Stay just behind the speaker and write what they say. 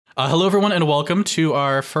Hello, everyone, and welcome to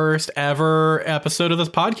our first ever episode of this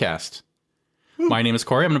podcast. My name is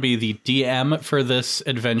Corey. I'm going to be the DM for this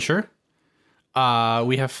adventure.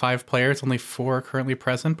 We have 5 players, only 4 currently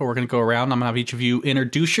present, but we're going to go around. I'm going to have each of you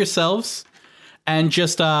introduce yourselves and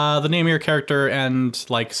just the name of your character and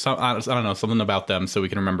some, I don't know, something about them so we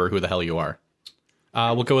can remember who the hell you are.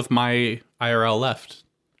 We'll go with my IRL left.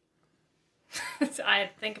 I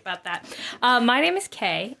had to think about that. My name is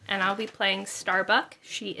Kay, and I'll be playing Starbuck.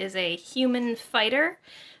 She is a human fighter,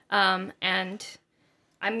 and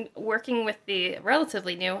I'm working with the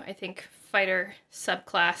relatively new, I think, fighter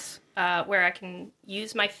subclass, where I can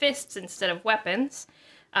use my fists instead of weapons.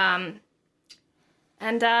 And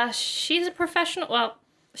she's a professional, well,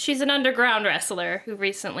 she's an underground wrestler who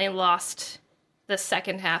recently lost the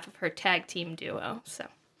second half of her tag team duo, so...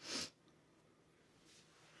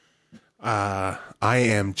 I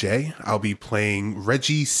am Jay. I'll be playing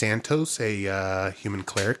Reggie Santos, a human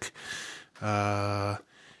cleric.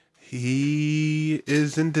 He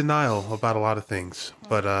is in denial about a lot of things,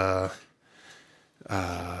 but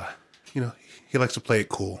he likes to play it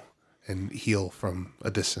cool and heal from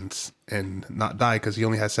a distance and not die because he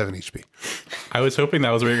only has 7 HP. I was hoping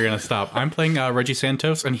that was where you're going to stop. I'm playing Reggie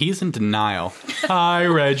Santos, and he's in denial. Hi,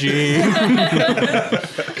 Reggie.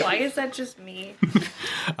 Why is that just me?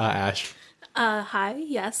 Ash. Hi,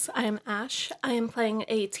 yes, I am Ash. I am playing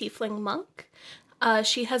a tiefling monk.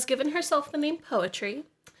 She has given herself the name Poetry.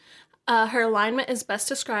 Her alignment is best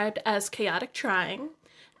described as chaotic trying,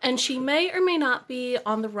 and she may or may not be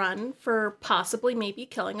on the run for possibly maybe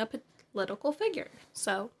killing a political figure.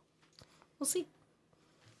 So, we'll see.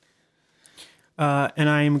 And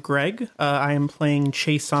I am Greg. I am playing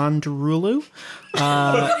Chason Derulu.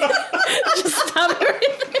 Just stop everything.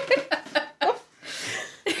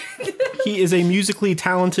 He is a musically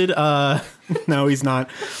talented... no, he's not.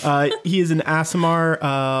 He is an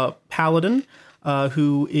Aasimar paladin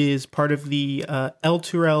who is part of the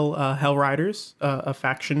Elturel Hell Riders, a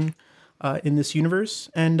faction in this universe.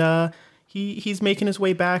 And he's making his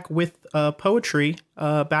way back with poetry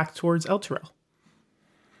back towards Elturel.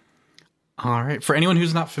 All right. For anyone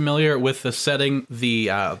who's not familiar with the setting, the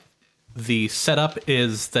setup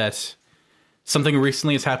is that something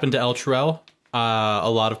recently has happened to Elturel. A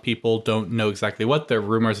lot of people don't know exactly what. There are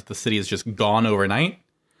rumors that the city is just gone overnight.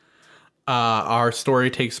 Our story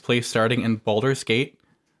takes place starting in Baldur's Gate.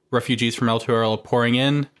 Refugees from Elturel are pouring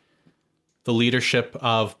in. The leadership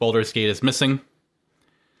of Baldur's Gate is missing.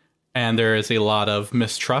 And there is a lot of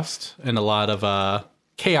mistrust and a lot of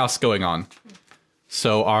chaos going on.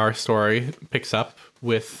 So our story picks up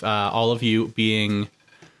with all of you being,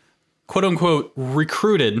 quote-unquote,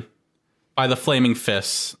 recruited by the Flaming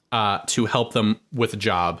Fists to help them with a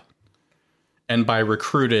job. And by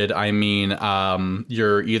recruited, I mean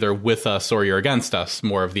you're either with us or you're against us,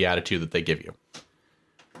 more of the attitude that they give you.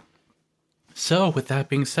 So, with that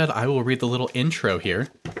being said, I will read the little intro here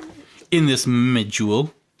in this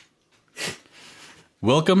module.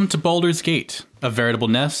 Welcome to Baldur's Gate, a veritable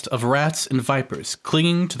nest of rats and vipers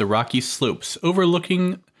clinging to the rocky slopes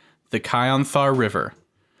overlooking the Kionthar River.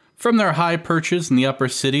 From their high perches in the upper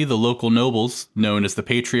city, the local nobles, known as the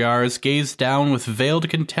Patriarchs, gaze down with veiled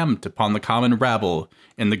contempt upon the common rabble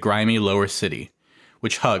in the grimy lower city,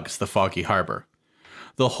 which hugs the foggy harbor.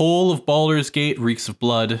 The whole of Baldur's Gate reeks of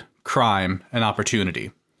blood, crime, and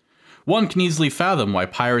opportunity. One can easily fathom why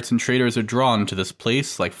pirates and traders are drawn to this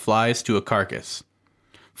place like flies to a carcass.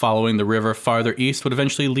 Following the river farther east would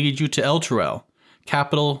eventually lead you to Elturel,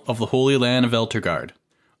 capital of the Holy Land of Elturgard.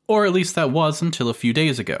 Or at least that was until a few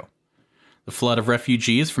days ago. The flood of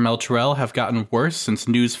refugees from Elturel have gotten worse since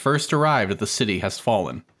news first arrived that the city has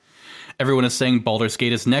fallen. Everyone is saying Baldur's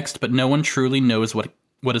Gate is next, but no one truly knows what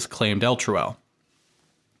has claimed Elturel.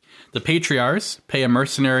 The Patriarchs pay a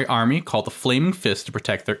mercenary army called the Flaming Fist to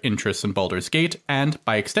protect their interests in Baldur's Gate and,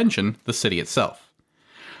 by extension, the city itself.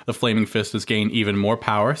 The Flaming Fist has gained even more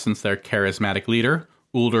power since their charismatic leader,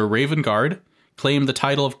 Ulder Ravengard, claimed the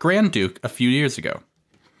title of Grand Duke a few years ago.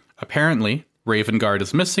 Apparently, Ravengard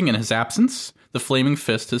is missing. In his absence, the Flaming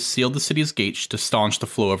Fist has sealed the city's gates to staunch the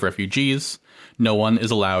flow of refugees. No one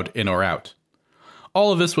is allowed in or out.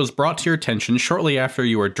 All of this was brought to your attention shortly after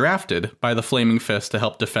you were drafted by the Flaming Fist to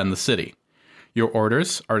help defend the city. Your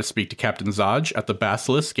orders are to speak to Captain Zaj at the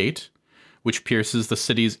Basilisk Gate, which pierces the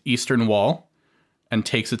city's eastern wall and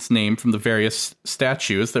takes its name from the various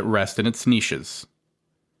statues that rest in its niches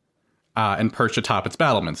and perch atop its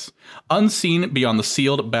battlements. Unseen beyond the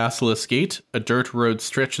sealed Basilisk Gate, a dirt road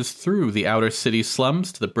stretches through the outer city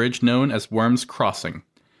slums to the bridge known as Worm's Crossing,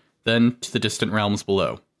 then to the distant realms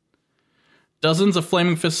below. Dozens of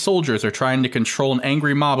Flaming Fist soldiers are trying to control an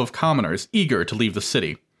angry mob of commoners eager to leave the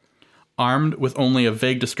city. Armed with only a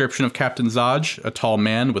vague description of Captain Zaj, a tall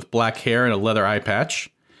man with black hair and a leather eye patch,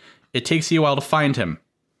 it takes you a while to find him.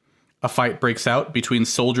 A fight breaks out between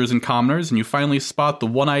soldiers and commoners, and you finally spot the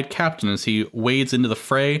one-eyed captain as he wades into the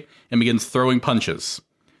fray and begins throwing punches.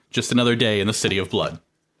 Just another day in the City of Blood.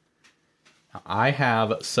 Now, I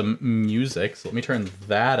have some music, so let me turn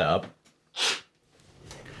that up.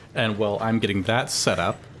 And while I'm getting that set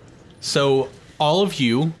up, so all of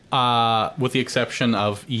you, with the exception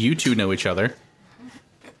of you two, know each other.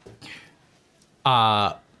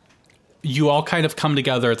 You all kind of come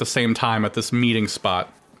together at the same time at this meeting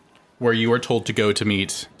spot where you are told to go to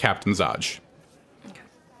meet Captain Zaj. Okay.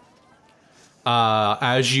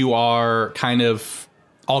 As you are kind of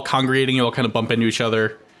all congregating, you all kind of bump into each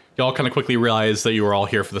other. You all kind of quickly realize that you are all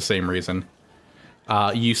here for the same reason.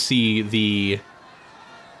 You see the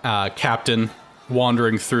captain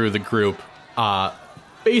wandering through the group,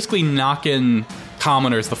 basically knocking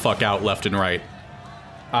commoners the fuck out left and right,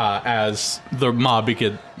 as the mob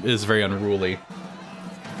is very unruly.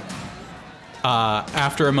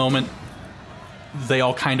 After a moment, they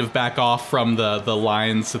all kind of back off from the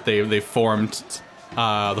lines that they formed.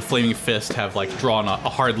 The Flaming Fist have like drawn a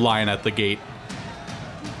hard line at the gate.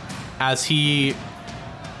 As he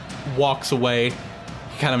walks away,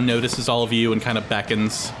 he kind of notices all of you and kind of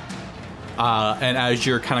beckons. And as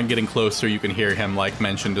you're kind of getting closer, you can hear him like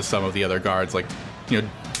mention to some of the other guards, like, you know,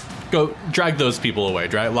 go drag those people away,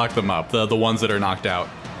 lock them up, the ones that are knocked out.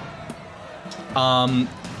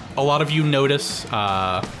 A lot of you notice,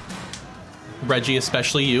 Reggie,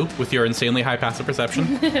 especially you, with your insanely high passive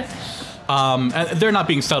perception. And they're not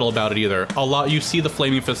being subtle about it either. You see the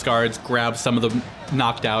Flaming Fist guards grab some of the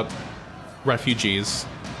knocked out refugees,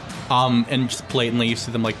 and just blatantly you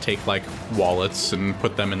see them like take like wallets and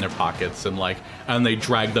put them in their pockets and they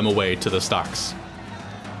drag them away to the stocks.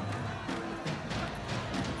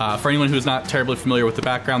 For anyone who's not terribly familiar with the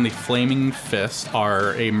background, the Flaming Fist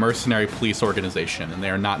are a mercenary police organization, and they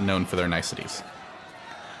are not known for their niceties.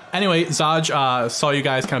 Anyway, Zaj saw you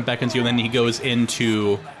guys, kind of beckons you, and then he goes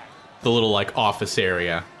into the little like office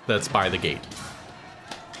area that's by the gate.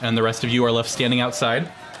 And the rest of you are left standing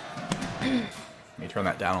outside. Let me turn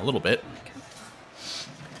that down a little bit.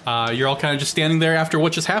 You're all kind of just standing there after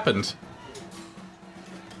what just happened.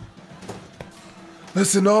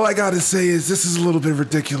 Listen, all I gotta say is this is a little bit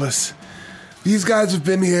ridiculous. These guys have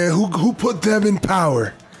been here. Who put them in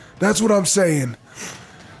power? That's what I'm saying.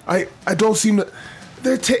 I don't seem to...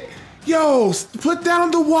 Yo, put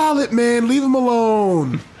down the wallet, man. Leave him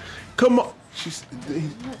alone. Come on. What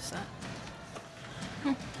is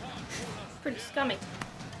that? Pretty scummy.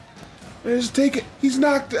 Man, just take it. He's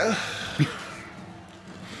knocked...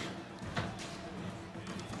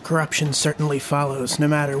 Corruption certainly follows, no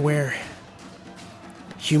matter where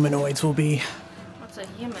humanoids will be. What's a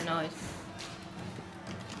humanoid?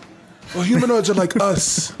 Well, humanoids are like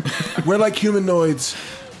us. We're like humanoids.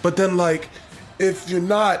 But then, like, if you're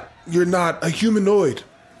not a humanoid.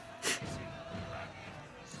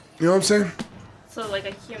 You know what I'm saying? So, like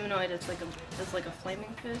a humanoid is like a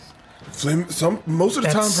flaming fist? Most of the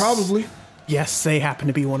time, probably. Yes, they happen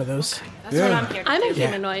to be one of those. That's what I'm here to I'm do. a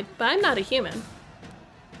humanoid, but I'm not a human.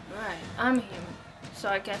 Right, I'm a human. So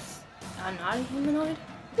I guess I'm not a humanoid?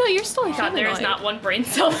 No, you're still a God, humanoid. there is not one brain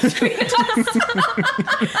cell between us.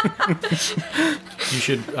 You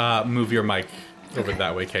should move your mic over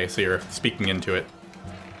that way, Kay, so you're speaking into it.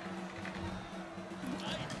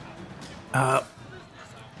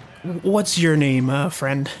 What's your name,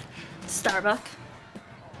 friend? Starbuck.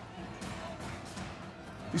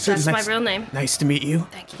 You said That's my real name. Nice to meet you.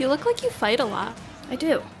 Thank you. You look like you fight a lot. I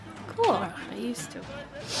do. Cool. I used to.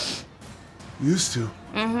 used to.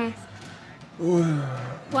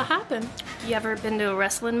 What happened? You ever been to a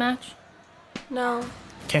wrestling match? No.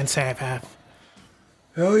 Can't say I have.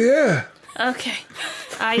 Hell yeah. Okay.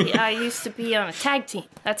 I used to be on a tag team.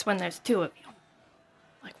 That's when there's two of you.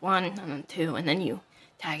 Like one and then two, and then you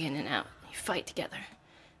tag in and out. You fight together.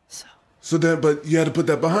 So then, but you had to put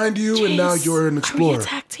that behind you, and now you're an Are we explorer. a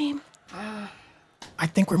tag team? I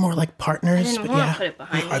think we're more like I partners, didn't but want yeah. to put it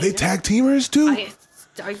behind me. Are they tag teamers too?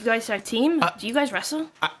 Are you guys a team? Do you guys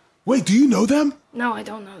wrestle? Wait, do you know them? No, I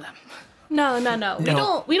don't know them.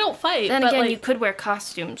 No. We don't fight. Then but again, like, you could wear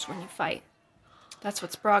costumes when you fight. That's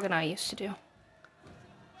what Sprague and I used to do.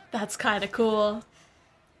 that's kind of cool.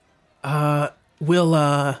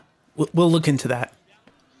 We'll look into that.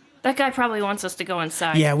 That guy probably wants us to go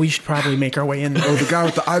inside. Yeah, we should probably make our way in there. Oh, the guy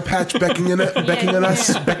with the eye patch beckoning us.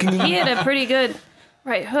 He had a pretty good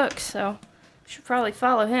right hook, so we should probably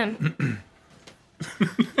follow him.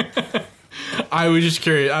 I was just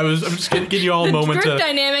curious. I'm just gonna give you all a moment Group to.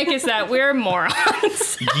 dynamic is that we're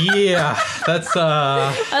morons. Yeah, that's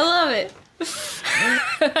I love it.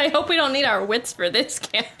 I hope we don't need our wits for this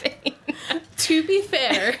campaign. To be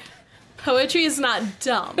fair, poetry is not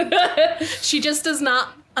dumb. She just does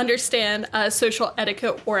not understand social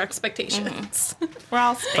etiquette or expectations. We're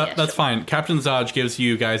all Spanish. That's fine. Captain Zaj gives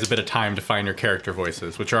you guys a bit of time to find your character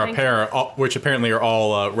voices, which are which apparently are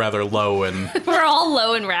all rather low and. We're all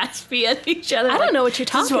low and raspy at each other. I don't know what you're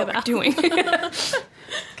This is talking what about. we're doing.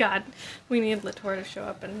 God, we need Latour to show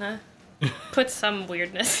up and put some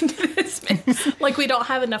weirdness into this mix. Like we don't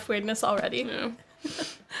have enough weirdness already. No.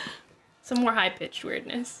 Some more high-pitched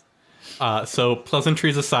weirdness. So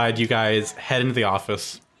pleasantries aside, you guys head into the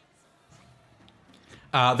office.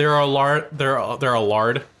 There are a lot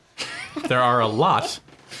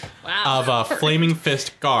Wow. of flaming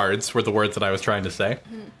fist guards were the words that I was trying to say.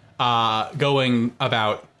 Going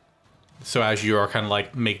about. So as you are kind of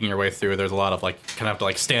like making your way through, there's a lot of like kind of have to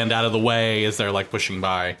like stand out of the way as they're like pushing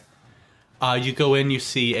by. You go in, you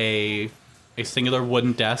see a singular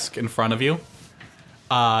wooden desk in front of you,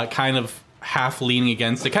 kind of half leaning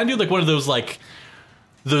against it. Kind of do like one of those like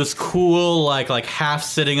those cool like half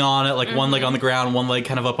sitting on it, like one leg on the ground, one leg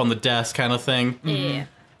kind of up on the desk kind of thing. Yeah.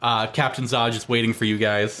 Captain Zaj is waiting for you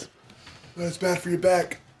guys. That's bad for your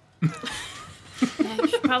back. Yeah, you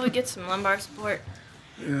should probably get some lumbar support.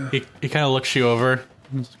 He kind of looks you over.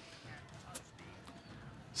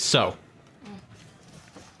 So,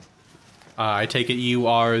 I take it you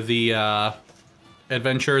are the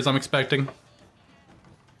adventurers I'm expecting?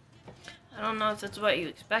 I don't know if that's what you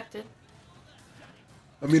expected.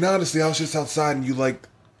 I mean, honestly, I was just outside and you like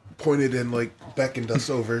pointed and like beckoned us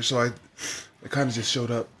over, so I kind of just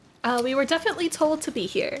showed up. We were definitely told to be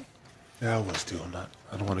here. Yeah, I was too.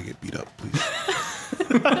 I don't want to get beat up, please.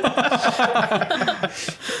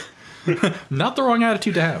 Not the wrong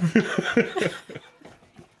attitude to have.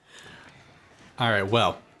 All right,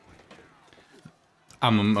 well,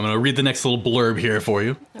 I'm going to read the next little blurb here for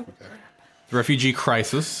you. Okay. The refugee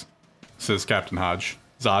crisis, says Captain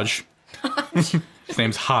Zaj. His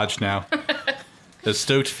name's Hodge now. Has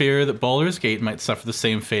stoked fear that Baldur's Gate might suffer the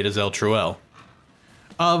same fate as El Truel,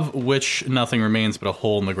 of which nothing remains but a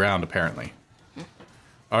hole in the ground, apparently.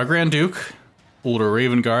 Our Grand Duke, Ulder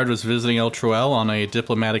Ravengard, was visiting El Truel on a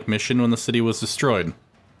diplomatic mission when the city was destroyed.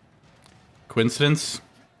 Coincidence?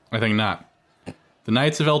 I think not. The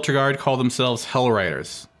Knights of Elturgard call themselves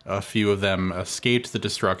Hellriders. A few of them escaped the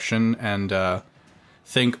destruction and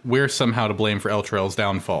think we're somehow to blame for Elturel's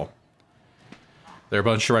downfall. They're a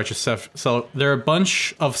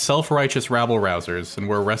bunch of self-righteous rabble-rousers, and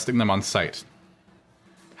we're arresting them on sight.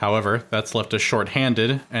 However, that's left us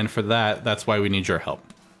short-handed, and for that's why we need your help.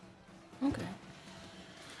 Okay.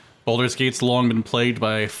 Baldur's Gate's long been plagued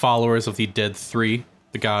by followers of the Dead Three,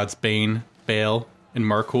 the gods Bane, Baal, and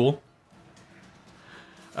Markul.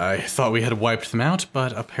 I thought we had wiped them out,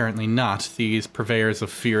 but apparently not. These purveyors of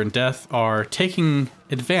fear and death are taking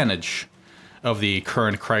advantage of the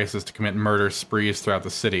current crisis to commit murder sprees throughout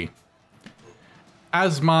the city.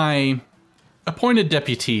 As my appointed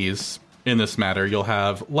deputies in this matter, you'll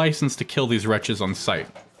have license to kill these wretches on sight.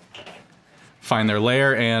 Find their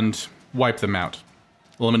lair and wipe them out.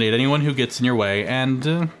 Eliminate anyone who gets in your way,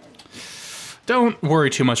 and don't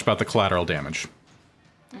worry too much about the collateral damage.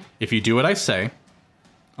 If you do what I say,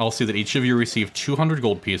 I'll see that each of you receive 200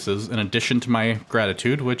 gold pieces in addition to my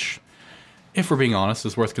gratitude, which, if we're being honest,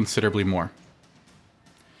 is worth considerably more.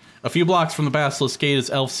 A few blocks from the Basilisk Gate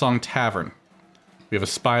is Elfsong Tavern. We have a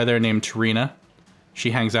spy there named Tarina.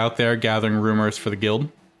 She hangs out there gathering rumors for the guild.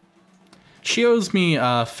 She owes me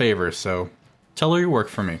a favor, so tell her you work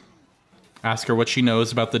for me. Ask her what she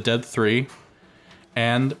knows about the Dead Three,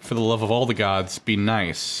 and for the love of all the gods, be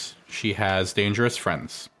nice. She has dangerous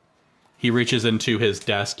friends. He reaches into his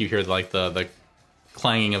desk. You hear like the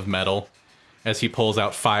clanging of metal as he pulls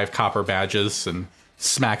out 5 copper badges and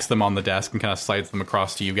smacks them on the desk and kind of slides them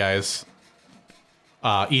across to you guys.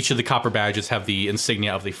 Each of the copper badges have the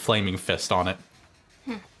insignia of the Flaming Fist on it.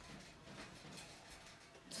 Does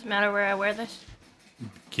it matter where I wear this?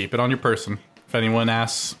 Keep it on your person. If anyone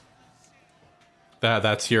asks,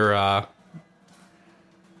 that's your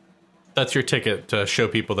ticket to show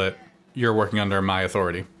people that you're working under my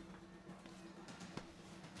authority.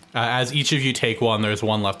 As each of you take one, there's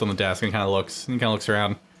one left on the desk, and he kind of looks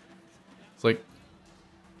around. It's like, I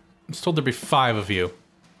was told there'd be 5 of you.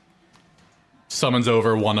 Summons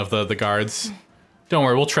over one of the guards. Don't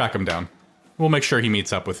worry, we'll track him down. We'll make sure he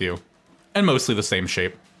meets up with you. And mostly the same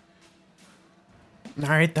shape. All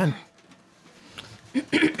right, then.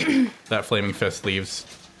 That Flaming Fist leaves.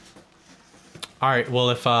 All right, well,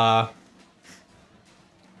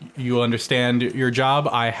 you understand your job.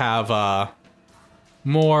 I have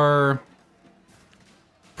more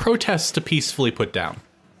protests to peacefully put down.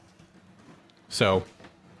 So,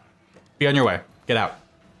 be on your way. Get out.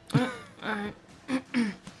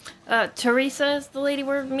 Teresa is the lady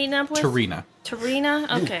we're meeting up with? Tarina.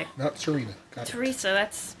 Tarina? Okay. Not Serena. Got it. Teresa,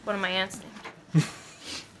 that's one of my aunts' names.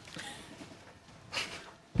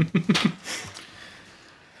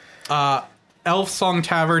 Elfsong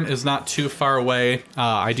Tavern is not too far away.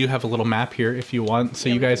 I do have a little map here if you want. So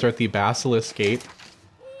you guys are at the Basilisk Gate.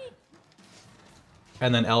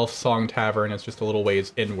 And then Elfsong Tavern is just a little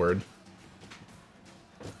ways inward.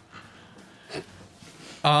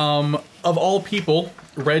 Of all people,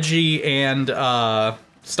 Reggie and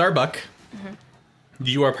Starbuck,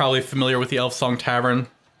 you are probably familiar with the Elfsong Tavern.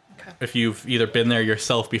 Okay. If you've either been there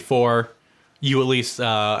yourself before, you at least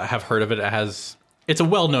have heard of it. It's a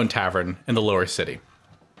well-known tavern in the lower city.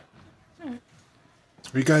 Are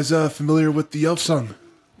you guys familiar with the Elfsong?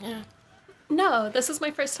 Yeah. No, this is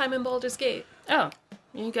my first time in Baldur's Gate. Oh,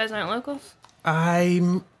 you guys aren't locals?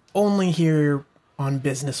 I'm only here on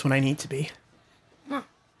business when I need to be.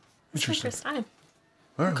 It's my first time.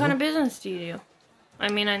 All right, What kind of business do you do? I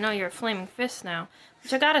mean, I know you're a Flaming Fist now,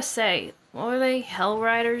 which I gotta say, what were they, Hell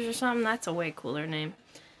Riders or something? That's a way cooler name.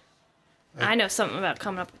 I know something about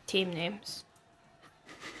coming up with team names.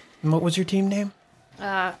 And what was your team name?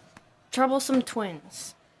 Troublesome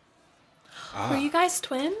Twins. Were you guys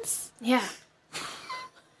twins? Yeah.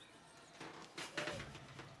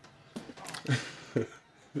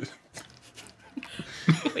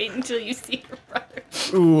 Wait until you see your brother.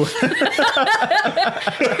 Ooh.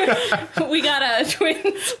 We got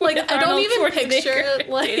twins. Like, I don't even picture, Danny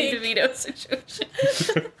like, DeVito situation.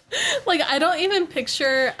 like, I don't even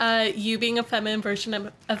picture you being a feminine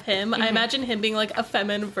version of him. I imagine him being, like, a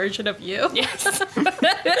feminine version of you. Yes.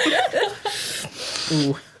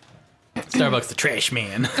 Ooh. Starbucks the trash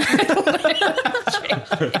man.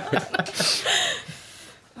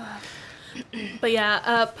 But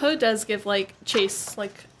yeah, Poe does give, like, Chase,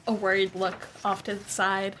 like, a worried look off to the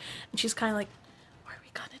side. And she's kind of like, what are we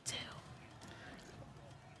gonna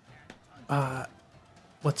do?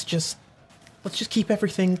 Let's just keep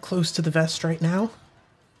everything close to the vest right now.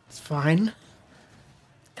 It's fine.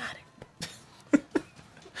 Got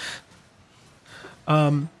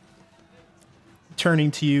it.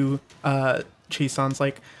 Turning to you, Chasen's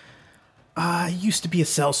like, I used to be a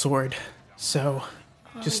sellsword, so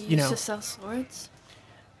just, used to sell swords?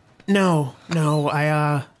 No,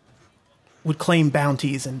 I would claim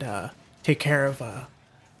bounties and take care of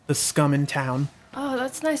the scum in town. Oh,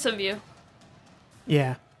 that's nice of you.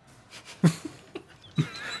 Yeah.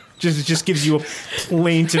 just gives you a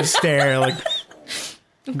plaintive stare, like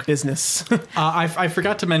business. I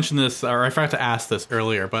forgot to mention this, or I forgot to ask this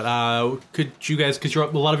earlier, but could you guys, because a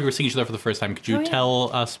lot of you were seeing each other for the first time, could you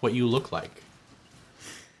tell us what you look like?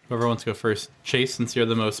 Whoever wants to go first. Chase, since you're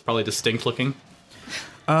the most probably distinct looking.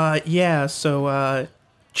 Yeah, so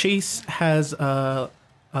Chase has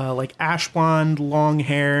like ash blonde, long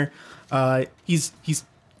hair. He's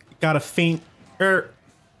got a fair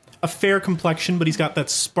complexion, but he's got that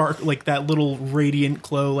spark, like that little radiant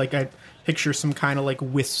glow. Like I picture some kind of like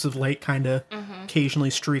wisps of light kind of occasionally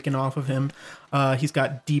streaking off of him. He's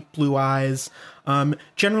got deep blue eyes.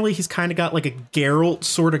 Generally, he's kind of got like a Geralt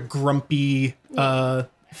sort of grumpy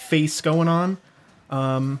face going on.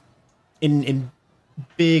 In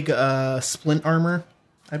big splint armor,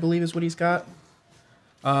 I believe is what he's got.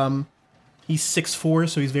 He's 6'4",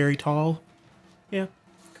 so he's very tall. Yeah.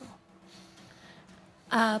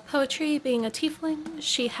 Poetry, being a tiefling,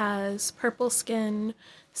 she has purple skin,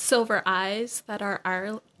 silver eyes that are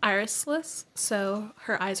irisless, so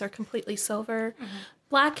her eyes are completely silver.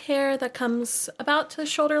 Black hair that comes about to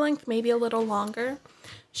shoulder length, maybe a little longer.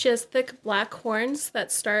 She has thick black horns that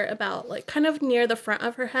start about like kind of near the front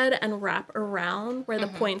of her head and wrap around where the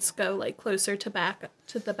points go like closer to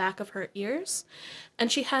the back of her ears. And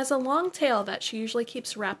she has a long tail that she usually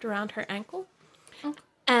keeps wrapped around her ankle.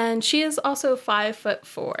 And she is also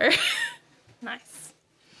 5'4". Nice.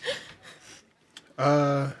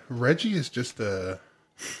 Reggie is just a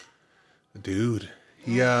dude.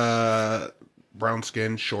 He brown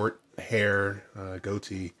skin, short hair,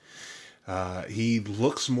 goatee. He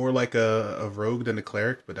looks more like a rogue than a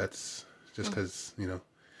cleric, but that's just because,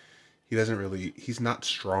 he's not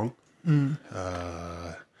strong. And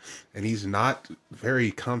he's not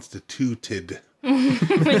very constituted. I'm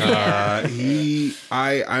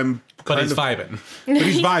But he's vibing. But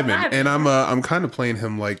he's vibing, and I'm kind of playing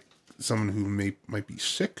him like someone who might be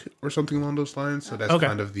sick or something along those lines. So that's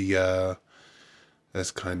kind of that's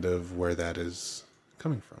kind of where that is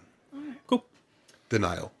coming from. Cool.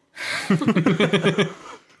 Denial.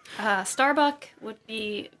 Starbuck would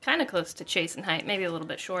be kind of close to Chase in height, maybe a little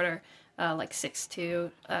bit shorter, like 6'2".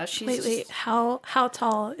 She's Wait. How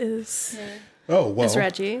tall is Oh, well. is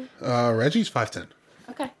Reggie? Reggie's 5'10".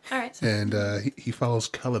 Okay, all right. And he follows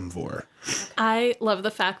Kalimvor. I love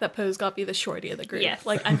the fact that Poe's got to be the shorty of the group. Yes.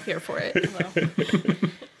 Like, I'm here for it.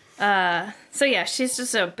 So yeah, she's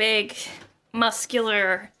just a big,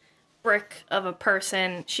 muscular brick of a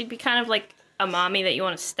person. She'd be kind of like a mommy that you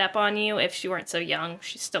want to step on you if she weren't so young.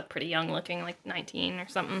 She's still pretty young looking, like 19 or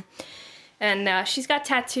something. And she's got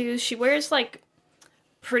tattoos. She wears like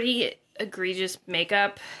pretty egregious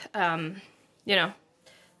makeup,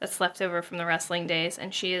 that's left over from the wrestling days.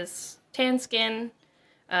 And she is tan skin,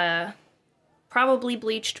 probably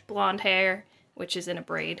bleached blonde hair, which is in a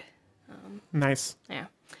braid. Nice. Yeah.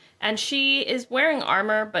 And she is wearing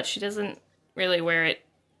armor, but she doesn't really wear it.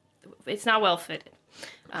 It's not well fitted.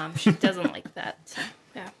 She doesn't like that. So,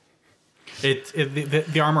 yeah.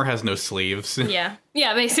 The armor has no sleeves. Yeah.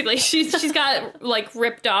 Yeah, basically. She's got, like,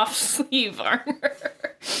 ripped off sleeve armor.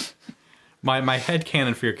 My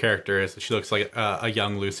headcanon for your character is that she looks like a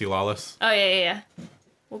young Lucy Lawless. Oh, yeah.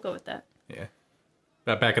 We'll go with that. Yeah.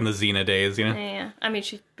 Back in the Xena days, you know? Yeah. I mean,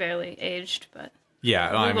 she's barely aged, but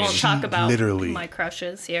Yeah, we won't talk about literally my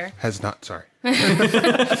crushes here. Has not, sorry.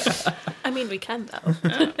 I mean, we can, though.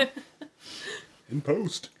 In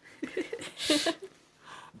post.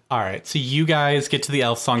 All right, so you guys get to the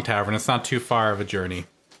Elfsong Tavern. It's not too far of a journey.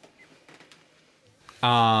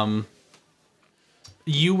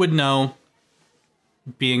 You would know,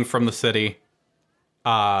 being from the city,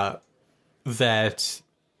 that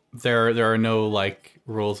there are no like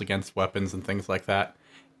rules against weapons and things like that.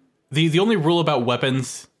 The only rule about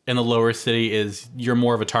weapons in the lower city is you're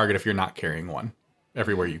more of a target if you're not carrying one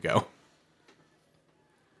everywhere you go.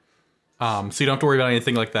 So you don't have to worry about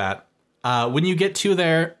anything like that. When you get to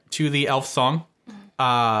the Elfsong,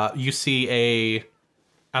 you see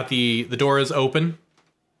the door is open.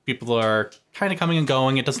 People are kind of coming and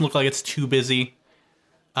going. It doesn't look like it's too busy.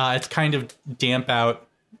 It's kind of damp out.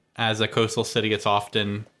 As a coastal city, it's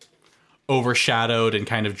often overshadowed and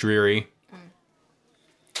kind of dreary.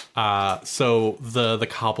 So the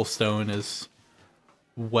cobblestone is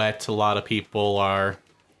wet. A lot of people are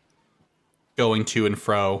going to and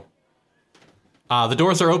fro. The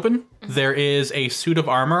doors are open. There is a suit of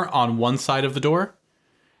armor on one side of the door,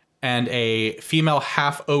 and a female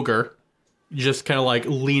half ogre just kind of like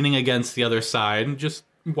leaning against the other side and just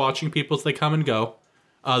watching people as they come and go.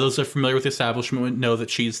 Those that are familiar with the establishment would know that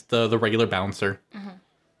she's the regular bouncer. Mm-hmm.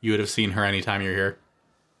 You would have seen her anytime you're here.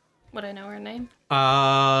 Would I know her name?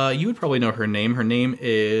 You would probably know her name. Her name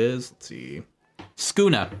is, let's see,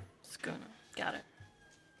 Skuna. Skuna. Got it.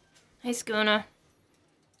 Hey, Skuna.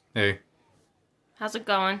 Hey. How's it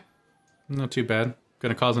going? Not too bad.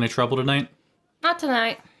 Gonna cause any trouble tonight? Not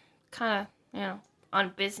tonight. Kind of,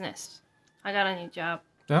 on business. I got a new job.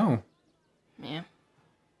 Oh. Yeah.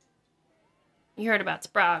 You heard about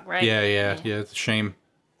Sprague, right? Yeah, it's a shame.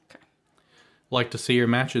 Okay. Like to see your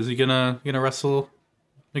matches. You gonna wrestle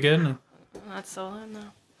again? Not so, no.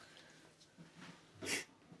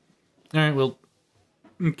 Alright, well,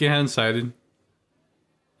 get ahead inside.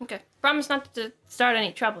 Okay. Promise not to start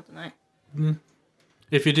any trouble tonight.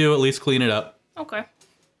 If you do, at least clean it up. Okay.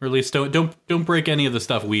 Or at least don't break any of the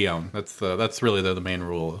stuff we own. That's really the main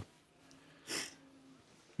rule.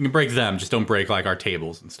 You can break them, just don't break like our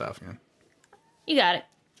tables and stuff. You got it.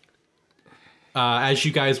 As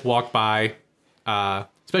you guys walk by,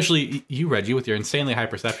 especially you, Reggie, with your insanely high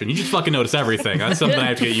perception, you just fucking notice everything. That's something I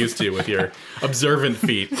have to get used to with your observant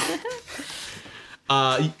feet.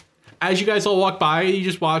 As you guys all walk by, you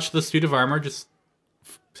just watch the suit of armor. Just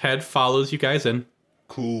head follows you guys in.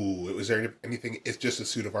 Cool. Was there anything? It's just a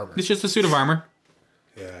suit of armor. It's just a suit of armor.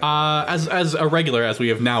 Yeah. As a regular, as we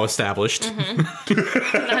have now established.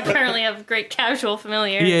 Mm-hmm. I apparently have great casual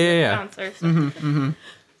familiarity Yeah. with bouncers. So.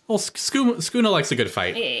 Well, Skuna likes a good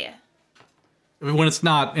fight. Yeah. When it's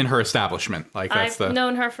not in her establishment. Like that's I've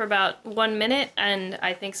known her for about 1 minute, and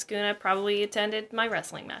I think Skuna probably attended my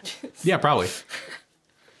wrestling matches. Yeah, probably.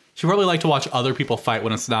 She probably like to watch other people fight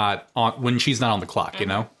when it's not on, when she's not on the clock, you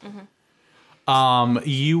know? Mm-hmm.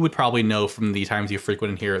 You would probably know from the times you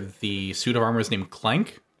frequent in here, the suit of armor is named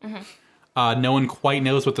Clank. Mm-hmm. No one quite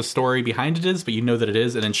knows what the story behind it is, but you know that it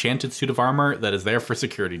is an enchanted suit of armor that is there for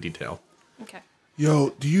security detail. Okay.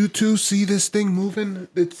 Yo, do you two see this thing moving?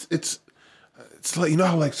 It's like, you know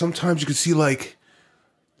how like sometimes you can see like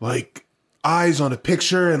eyes on a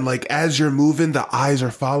picture, and like as you're moving, the eyes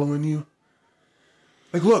are following you.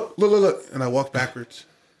 Like look, and I walk backwards.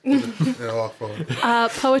 And I walk forward.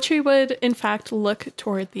 Poetry would, in fact, look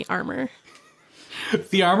toward the armor.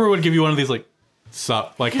 The armor would give you one of these like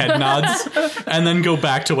sup, like head nods, and then go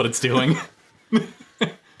back to what it's doing.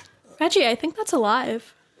 Reggie, I think that's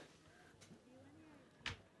alive.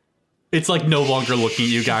 It's like no longer looking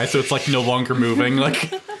at you guys, so it's like no longer moving.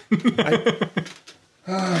 Like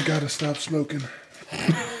I gotta stop smoking.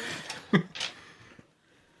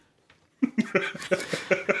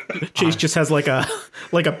 Chase just has like a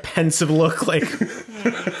pensive look, like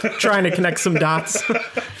trying to connect some dots.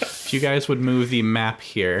 if you guys would move the map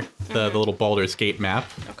here, the little Baldur's Gate map.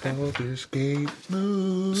 Baldur's Gate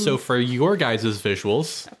move. So for your guys'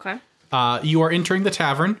 visuals, Okay. you are entering the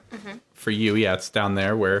tavern. For you, yeah, it's down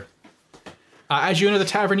there where... as you enter the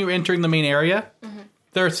tavern, you're entering the main area.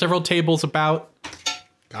 There are several tables about.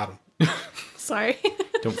 Got him. Sorry.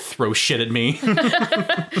 Don't throw shit at me.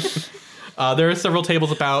 There are several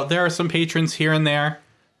tables about. There are some patrons here and there.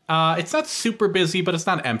 It's not super busy, but it's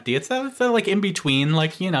not empty. It's like in between,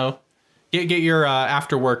 like, you know, get your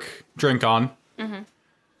after work drink on.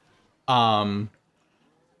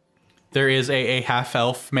 There is a half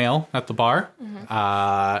elf male at the bar.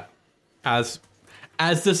 As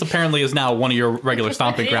this apparently is now one of your regular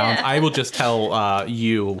stomping grounds, I will just tell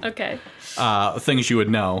you Okay. things you would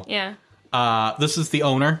know. Yeah. This is the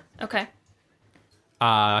owner. Okay.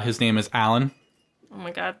 His name is Alan. Oh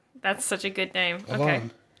my god, that's such a good name. Hold Okay.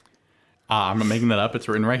 on. I'm not making that up. It's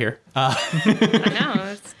written right here. I know,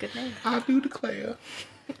 it's a good name. I do declare.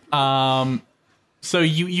 So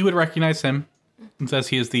you would recognize him. It says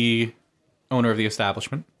he is the owner of the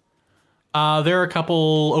establishment. There are a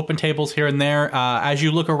couple open tables here and there. As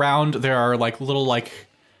you look around, there are like little, like,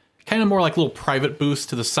 kind of more like little private booths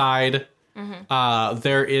to the side.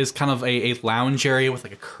 There is kind of a lounge area with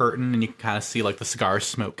like a curtain, and you can kind of see like the cigar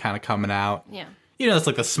smoke kind of coming out. Yeah. You know, it's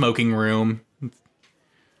like the smoking room.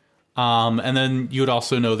 And then you would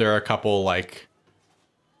also know there are a couple like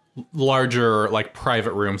larger like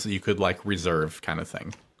private rooms that you could like reserve kind of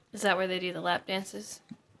thing. Is that where they do the lap dances?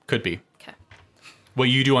 Could be. Okay. What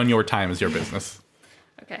you do on your time is your business.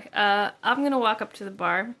 Okay. I'm gonna walk up to the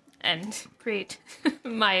bar and greet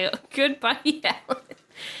my good buddy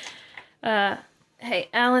Alan. Hey,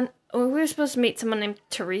 Alan, we were supposed to meet someone named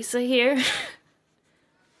Teresa here.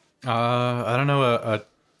 I don't know a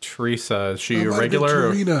Teresa. Is she Might a have been regular?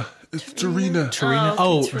 Or... Tarina. It's Tarina. Tarina.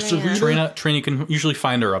 Oh, Oh, Tarina. Tarina. You can usually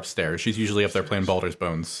find her upstairs. She's usually up there playing Baldur's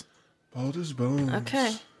Bones. Baldur's Bones.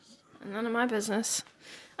 Okay. None of my business.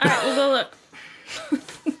 All right, we'll go look.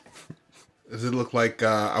 Does it look like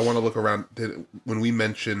I want to look around? When we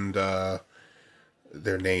mentioned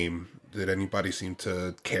their name, did anybody seem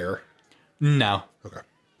to care? No. Okay.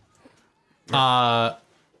 I'm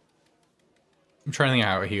trying to think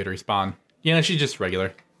how he would respond. Yeah, she's just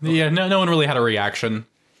regular. Yeah, no one really had a reaction.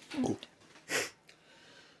 Cool.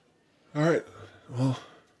 All right. Well,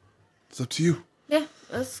 it's up to you. Yeah,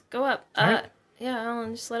 let's go up. right. Yeah,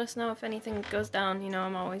 Alan, just let us know if anything goes down. You know,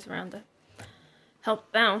 I'm always around to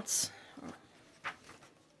help bounce. Or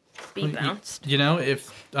be bounced. You know,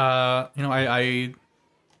 if I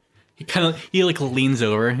he like leans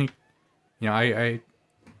over. I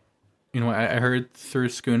heard through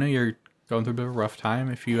Skuna you're going through a bit of a rough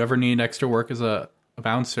time. If you ever need extra work as a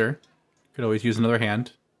bouncer, you could always use another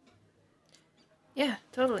hand. Yeah,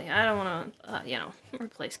 totally. I don't want to,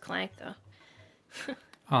 replace Clank, though.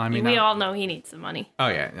 Oh, I mean, We all know he needs the money. Oh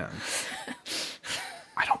yeah.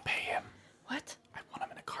 I don't pay him. What? I want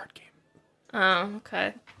him in a card game. Oh,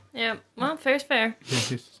 okay. Yeah, well, fair's fair.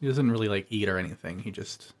 He doesn't really like eat or anything. He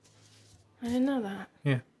just I didn't know that.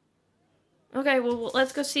 yeah. Okay, well,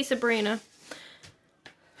 let's go see Sabrina.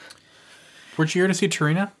 Weren't you here to see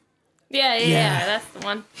Tarina? Yeah, that's the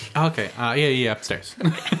one. Okay. Yeah, upstairs.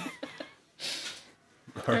 All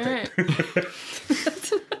right. All right.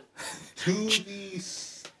 To the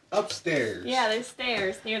upstairs. Yeah, there's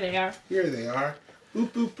stairs. Here they are. Here they are. Boop,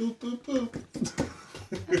 boop, boop, boop,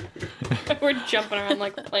 boop. We're jumping around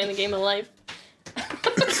like we're playing the game of life.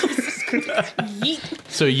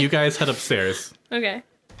 Yeet. So you guys head upstairs. Okay.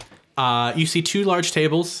 You see two large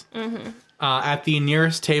tables. At the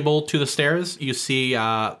nearest table to the stairs, you see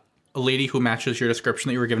a lady who matches your description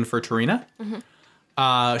that you were given for Tarina.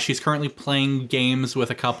 She's currently playing games with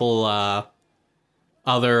a couple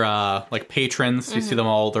other like patrons. You see them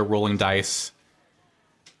all; they're rolling dice.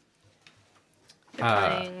 They're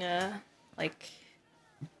playing like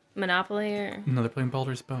Monopoly or No, they're playing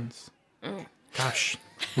Baldur's Bones. Gosh,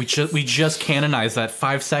 we just canonized that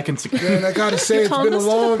 5 seconds ago. Man, I gotta say, it's Telling been a this to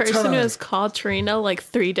the long person time. who has called Tarina like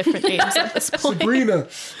 3 different names at this point. Sabrina.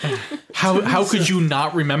 How could you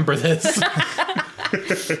not remember this?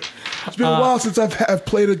 It's been a while since I've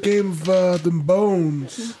played a game of the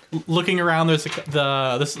bones. Looking around, this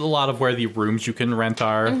is a lot of where the rooms you can rent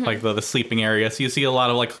are, like the sleeping area. So you see a lot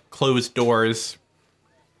of like closed doors.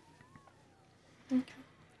 Okay.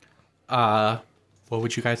 What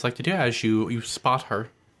would you guys like to do as you spot her?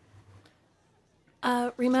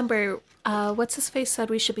 Remember, what's his face said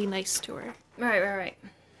we should be nice to her. Right.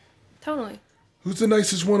 Totally. Who's the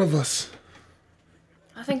nicest one of us?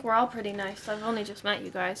 I think we're all pretty nice. I've only just met you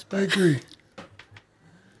guys. I But agree.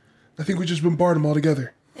 I think we just bombard them all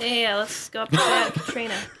together. yeah, let's go up to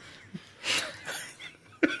Katrina.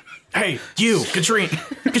 Hey, you, Katrina.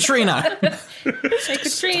 Hey,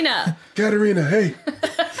 Katrina. Katarina, hey.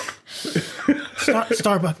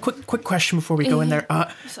 Starbuck, quick question before we go in there.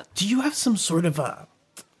 Do you have some sort of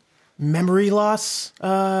memory loss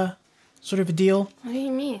sort of a deal? What do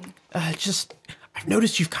you mean? I've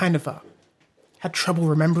noticed you've kind of had trouble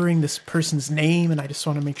remembering this person's name, and I just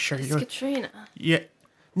want to make sure It's you're... Katrina. Yeah.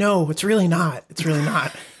 No, it's really not. It's really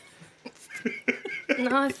not.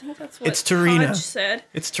 No, I think that's what It's Tarina. Hodge said.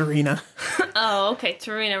 It's Tarina. Oh, okay,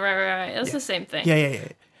 Tarina. Right. That's the same thing. Yeah.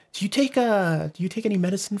 Do you take any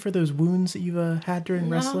medicine for those wounds that you've had during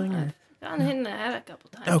wrestling? Or? I've gotten hit in the head a couple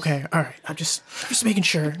times. Okay, all right. I'm just making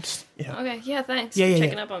sure. Okay, yeah, thanks Yeah, for yeah,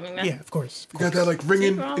 checking yeah. up on me, man. Yeah, of course. You got that like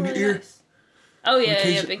ringing We're all in your really ear? nice. Oh, yeah,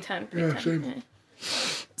 case- big time. Yeah, same. Yeah.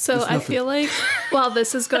 So I feel like while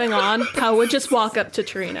this is going on, Pow would just walk up to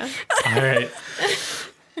Tarina. All right.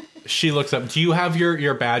 She looks up. Do you have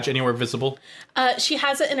your badge anywhere visible? She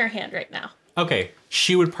has it in her hand right now. Okay.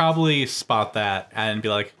 She would probably spot that and be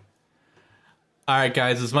like, all right,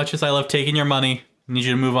 guys, as much as I love taking your money, I need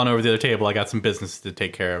you to move on over to the other table. I got some business to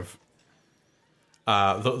take care of.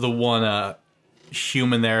 The one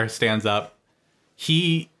human there stands up.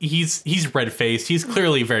 He's red-faced. He's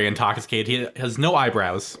clearly very intoxicated. He has no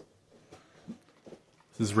eyebrows.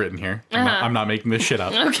 This is written here. I'm not making this shit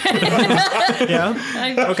up. Okay. Yeah,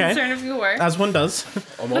 I'm Okay. concerned if you were. as one does.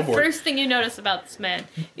 I'm The on board. first thing you notice about this man,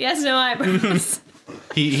 he has no eyebrows.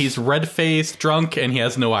 He's red-faced, drunk, and he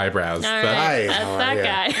has no eyebrows. All But right, Hi. that's How are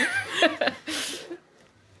that ya? guy.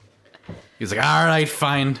 he's like, all right,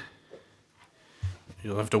 fine.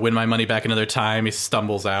 You'll have to win my money back another time. He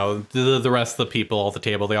stumbles out. The rest of the people at the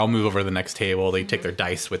table, they all move over to the next table. They take their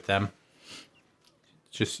dice with them.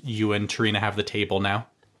 Just you and Tarina have the table now.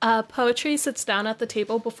 Poetry sits down at the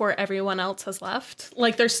table before everyone else has left.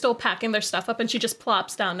 Like they're still packing their stuff up, and she just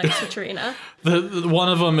plops down next to Tarina. The one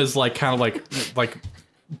of them is like kind of like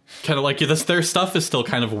their stuff is still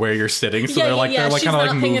kind of where you're sitting, so Yeah, they're like yeah, they're like she's kind of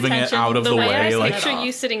like not paying moving it attention. out of the The way way. I Like picture at all.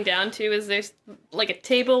 you sitting down too is there's like a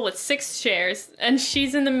table with 6 chairs, and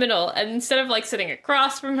she's in the middle, and instead of like sitting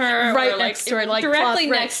across from her, Right or, next to her, like, directly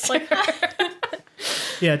plop right- next to her.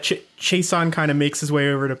 Yeah, Chason kind of makes his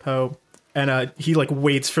way over to Poe, and he like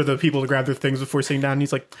waits for the people to grab their things before sitting down. And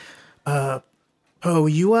he's like, "Poe,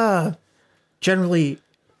 you generally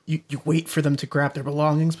you wait for them to grab their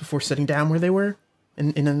belongings before sitting down where they were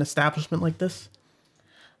in an establishment like this."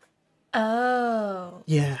 Oh.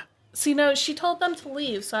 Yeah, So, she told them to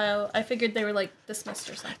leave, so I figured they were, like, dismissed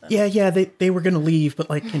or something. yeah. They were gonna leave,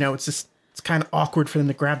 but like it's kind of awkward for them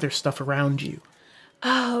to grab their stuff around you.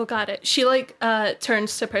 Oh, got it. She, like,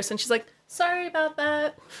 turns to person. She's like, sorry about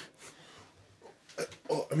that.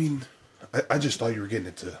 Well, I mean, I just thought you were getting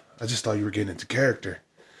into character.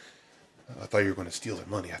 I thought you were going to steal their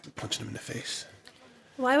money after punching them in the face.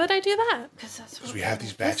 Why would I do that? Because we have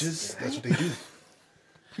these badges. That's what they do.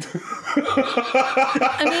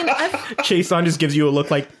 I mean, Chason just gives you a look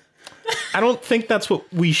like, I don't think that's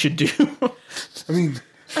what we should do. I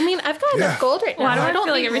mean, I've got Yeah. enough gold right now. Why do I don't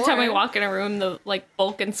feel like need every time I more. walk in a room, the like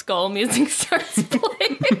Vulcan skull music starts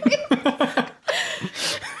playing?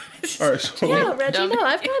 all right. So Yeah, Reggie, Dumb no,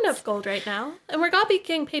 I've got enough gold right now. And we're gonna be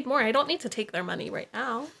getting paid more. I don't need to take their money right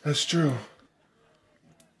now. that's true.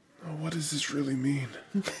 Oh, what does this really mean?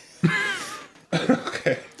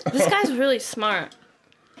 Okay. This guy's really smart.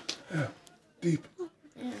 Deep.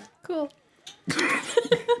 Cool.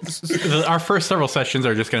 our first several sessions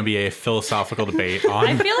are just going to be a philosophical debate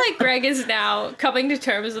I on. feel like Greg is now coming to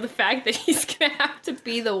terms with the fact that he's gonna have to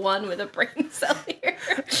be the one with a brain cell here.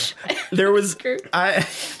 There was Screwed.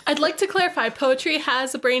 I'd like to clarify, poetry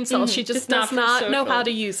has a brain cell. She just just not does for not know social. how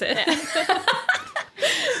to use it.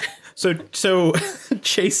 So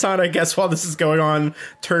Chason, I guess, while this is going on,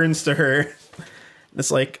 turns to her. And it's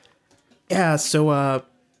like, yeah, so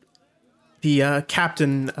the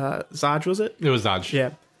captain, Zaj, was it? It was Dodge.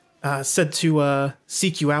 Yeah. Said to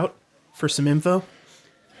seek you out for some info.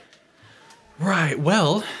 Right.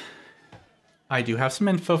 Well, I do have some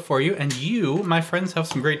info for you, and you, my friends, have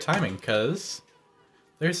some great timing because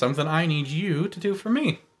there's something I need you to do for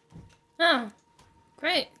me. Oh,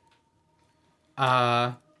 great.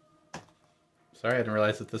 Sorry, I didn't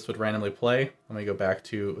realize that this would randomly play. Let me go back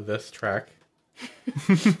to this track.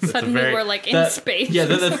 Suddenly we're like in space. Yeah,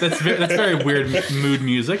 that's very weird mood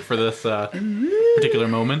music for this particular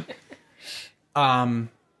moment. I'll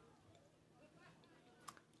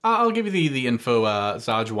give you the info,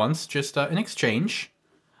 Zaj, once, just in exchange.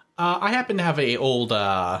 I happen to have an old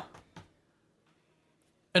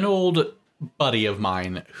buddy of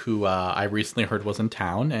mine who I recently heard was in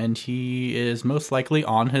town, and he is most likely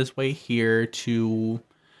on his way here to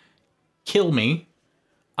kill me.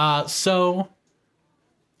 So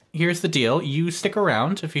here's the deal. You stick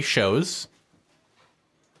around if he shows.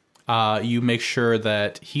 You make sure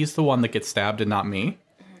that he's the one that gets stabbed and not me.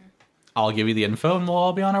 I'll give you the info and we'll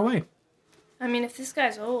all be on our way. I mean, if this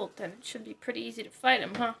guy's old, then it should be pretty easy to fight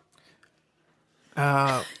him, huh?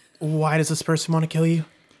 Why does this person want to kill you?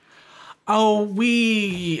 Oh,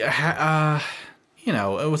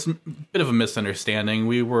 it was a bit of a misunderstanding.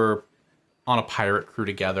 We were on a pirate crew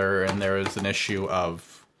together, and there was an issue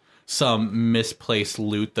of some misplaced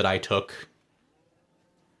loot that I took.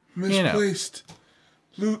 Misplaced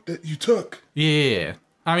loot that you took. Yeah.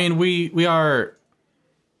 I mean, we are...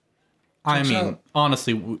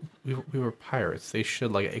 honestly, we were pirates. They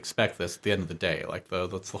should, expect this at the end of the day.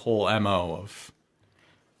 That's the whole MO of...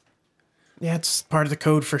 Yeah, it's part of the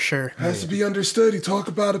code for sure. Has to be understood. You talk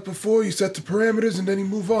about it before, you set the parameters, and then you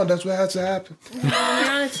move on. That's what has to happen. When you're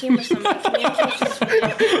on a team with somebody, communication's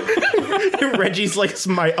really... Reggie's like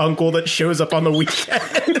my uncle that shows up on the weekend.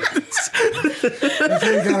 That's how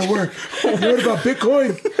you gotta work. You heard about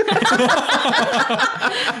Bitcoin?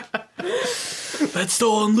 That's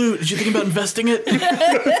stolen loot. Did you think about investing it?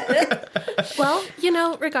 Well,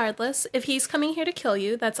 regardless, if he's coming here to kill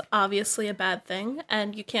you, that's obviously a bad thing,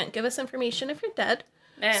 and you can't give us information if you're dead.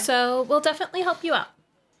 Yeah. So we'll definitely help you out.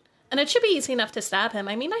 And it should be easy enough to stab him.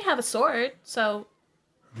 I mean, I have a sword, so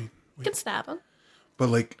you can stab him.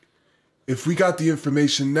 But, if we got the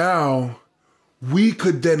information now, we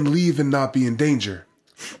could then leave and not be in danger.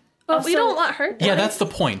 But we don't want her dead. Yeah, that's the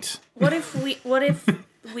point. What if they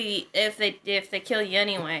kill you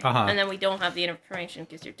anyway, and then we don't have the information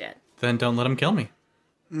because you're dead? Then don't let him kill me.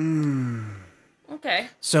 Okay.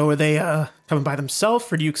 So are they coming by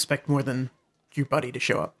themselves, or do you expect more than your buddy to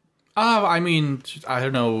show up? I mean, I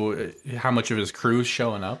don't know how much of his crew's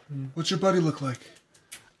showing up. What's your buddy look like?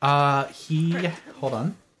 Hold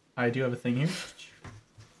on. I do have a thing here.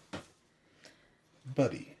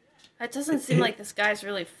 Buddy. That doesn't seem like this guy's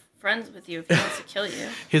really friends with you if he wants to kill you.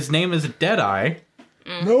 His name is Deadeye,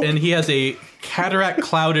 Nope. and he has a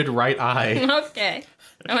cataract-clouded right eye. Okay.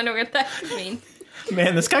 I wonder what that could mean.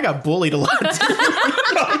 Man, this guy got bullied a lot.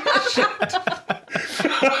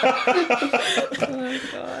 Oh,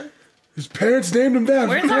 God. His parents named him that.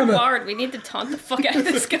 Where's our bard? We need to taunt the fuck out of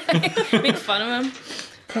this guy. Make fun of him.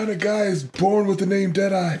 Kind of guy is born with the name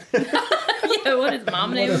Deadeye. Yeah, what is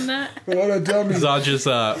mom name him that? What a dummy. Zaj's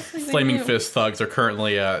Flaming Fist thugs are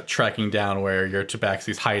currently tracking down where your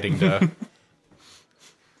Tabaxi's hiding to...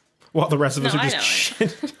 While the rest of us No, are I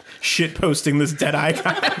just shit posting this Deadeye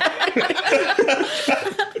guy.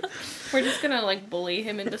 We're just gonna bully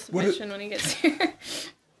him into submission when he gets here.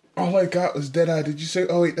 All I got was Deadeye. Did you say?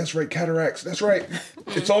 Oh wait, that's right. Cataracts. That's right.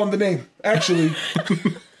 It's all in the name. Actually,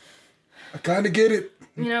 I kind of get it.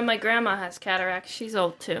 My grandma has cataracts. She's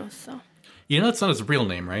old too, so. That's not his real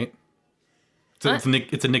name, right? It's a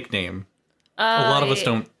nickname. A lot of us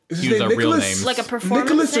don't Is his use name our real Nicholas? names. Like a performance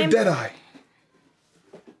Nicholas name? or Deadeye?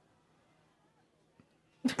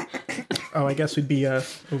 Oh, I guess we'd be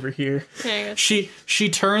over here. Yeah, She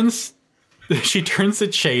turns to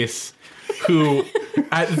Chase, who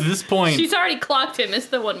at this point she's already clocked him as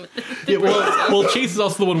the one with the well, Chase is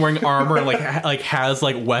also the one wearing armor and has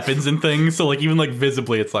weapons and things. So even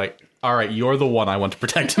visibly, it's all right, you're the one I want to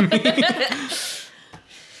protect me.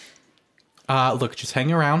 Look, just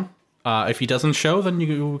hang around. If he doesn't show, then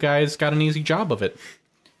you guys got an easy job of it.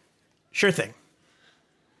 Sure thing.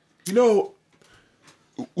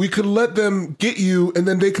 We could let them get you, and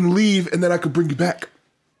then they can leave, and then I could bring you back.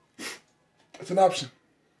 That's an option.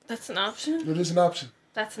 That's an option? It is an option.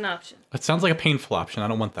 That's an option. It sounds like a painful option. I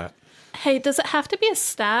don't want that. Hey, does it have to be a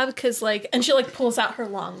stab? Because, and she, pulls out her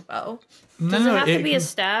longbow. Does it have to be a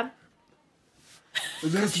stab?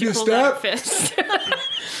 Does it have to be a Pulled out stab? her fist.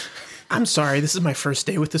 I'm sorry, this is my first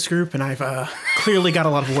day with this group, and I've clearly got a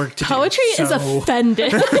lot of work to Poetry do. is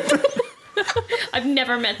offended. I've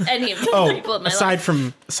never met any of these people in my aside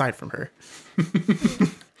life. aside from her.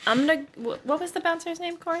 I'm gonna. What was the bouncer's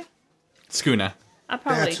name, Corey? Skuna. I'll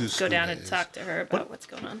probably That's who go down Skuna and is. talk to her about what's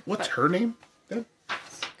going on. What's But her name then?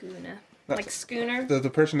 Skuna. Like schooner? The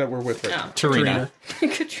person that we're with right now. Tarina.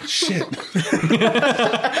 Shit.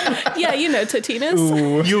 Yeah, you know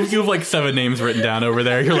Totina's. You have like 7 names written down over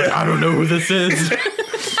there. You're like, I don't know who this is.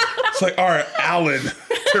 It's like, all right, Alan,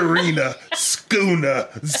 Tarina, Skuna,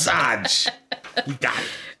 Zaj. We got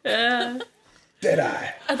it.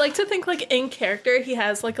 Deadeye. I'd like to think, like, in character, he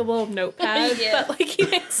has, like, a little notepad Yeah. that, like, he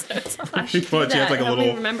makes notes on. I should do Well, she has, that. like, a Help me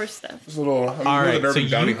little- remember stuff. This little. All right, so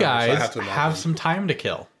you guys have, to have some time to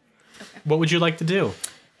kill. What would you like to do?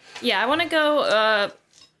 Yeah, I want to go,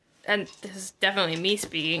 and this is definitely me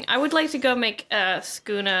speaking, I would like to go make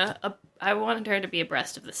Skuna, I wanted her to be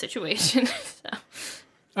abreast of the situation. So.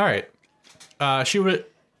 All right. She would...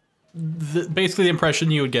 basically, the impression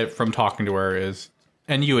you would get from talking to her is...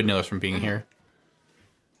 And you would know this from being here.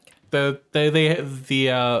 The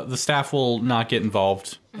staff will not get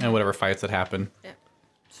involved in whatever fights that happen. Yeah.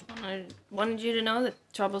 Just wanted you to know that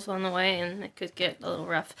trouble's on the way and it could get a little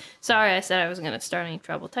rough. Sorry I said I wasn't going to start any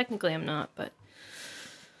trouble. Technically I'm not, but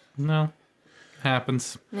No.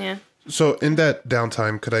 Happens. yeah. So in that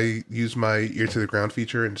downtime, could I use my ear to the ground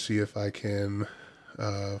feature and see if I can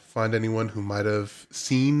find anyone who might have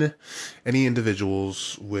seen any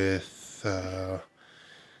individuals with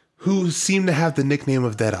who seem to have the nickname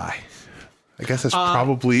of Deadeye? I guess that's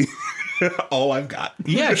probably all I've got.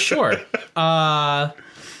 Yeah, sure.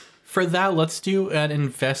 For that, let's do an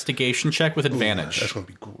investigation check with advantage. That's going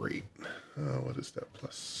to be great. What is that?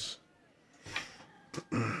 Plus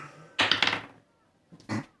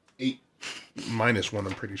 8. -1,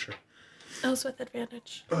 I'm pretty sure. I was with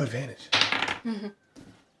advantage. Oh, advantage.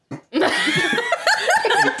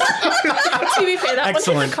 To be fair, that one's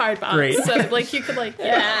in Excellent. the card box. Great. So, like, you could, like,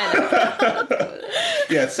 Yeah.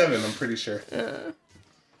 Yeah, it's 7, I'm pretty sure.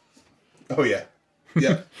 Oh, yeah.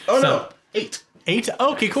 Yeah. Oh, no. 8. 8?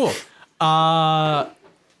 Okay, cool.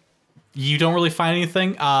 You don't really find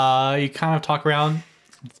anything. You kind of talk around.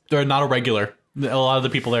 They're not a regular. A lot of the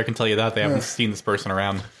people there can tell you that. They haven't seen this person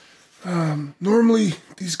around. Normally,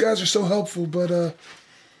 these guys are so helpful, but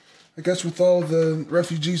I guess with all the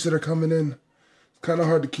refugees that are coming in, it's kind of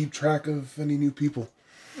hard to keep track of any new people.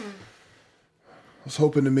 I was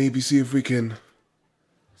hoping to maybe see if we can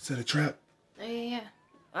set a trap. Yeah.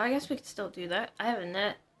 I guess we could still do that. I have a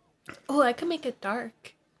net. oh, I could make it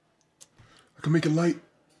dark. I can make it light.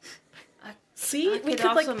 See? I We could could,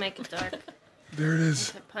 also like, make it dark. There it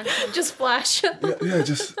is. Punch him. just flash. Yeah,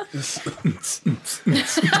 just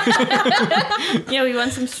Yeah, we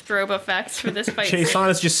want some strobe effects for this fight. Jason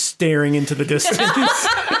is just staring into the distance.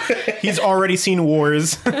 He's already seen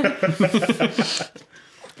wars.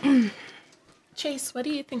 Chase, what do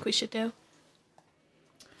you think we should do?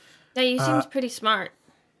 Yeah, you seems pretty smart.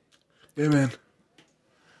 yeah, man.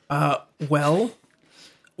 Well,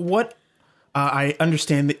 what I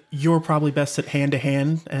understand that you're probably best at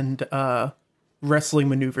hand-to-hand and wrestling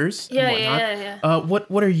maneuvers. Yeah, and whatnot.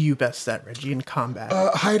 What are you best at, Reggie, in combat?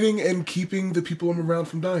 Hiding and keeping the people I'm around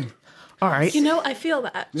from dying. All right. You know, I feel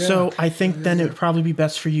that. So I think then it would probably be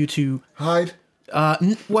best for you to. Hide.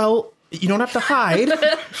 Well, you don't have to hide.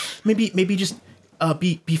 maybe just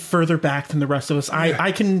be further back than the rest of us.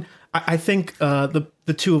 I think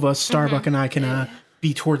the two of us, Starbuck and I, can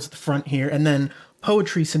be towards the front here, and then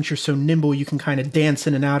Poetry, since you're so nimble, you can kind of dance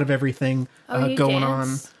in and out of everything You going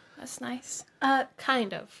dance? That's nice.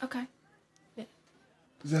 Kind of. Okay.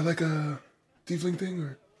 Is that like a tiefling thing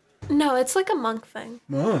or No, it's like a monk thing.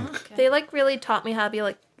 monk? Okay. They, like, really taught me how to be,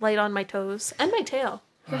 like, light on my toes and my tail.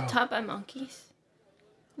 You're taught by monkeys.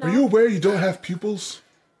 Are you aware you don't have pupils?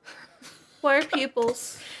 What are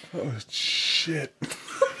pupils? Oh shit!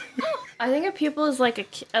 I think a pupil is like a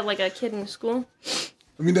kid in school.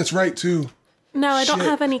 I mean that's right too. No, I don't Shit.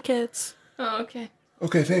 have any kids. Oh, okay.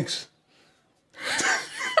 Okay, thanks.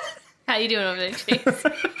 How you doing over there, Chase?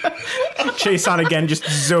 Chase on again, just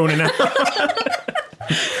zoning out.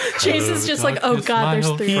 Chase is just like, oh darkness, god, my there's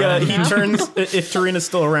old 3 He of them he now. turns if Tarina's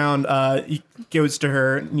still around. He goes to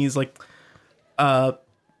her and he's like,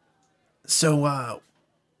 so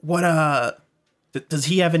what does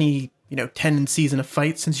he have any tendencies in a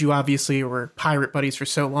fight? Since you obviously were pirate buddies for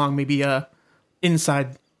so long, maybe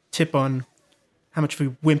inside tip on how much of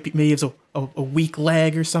a wimp. Maybe he has a weak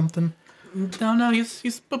leg or something. No,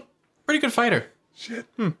 he's a pretty good fighter. Shit.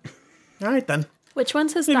 All right then. Which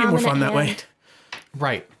one's his Maybe more dominant fun that way. hand?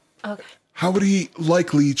 Right. Okay. How would he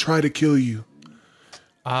likely try to kill you?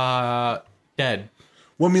 Dead.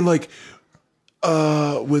 Well, I mean, like,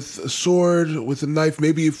 with a sword, with a knife.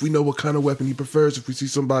 Maybe if we know what kind of weapon he prefers. If we see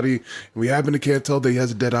somebody and we happen to can't tell that he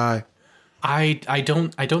has a dead eye. I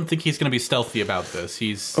don't think he's gonna be stealthy about this.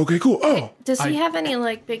 He's Okay, cool. Oh, Does he have any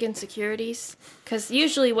like big insecurities? Because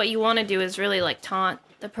usually what you want to do is really like taunt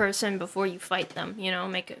the person before you fight them. You know,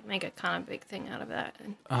 make a kind of big thing out of that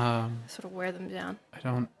and sort of wear them down. I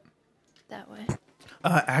don't. That way.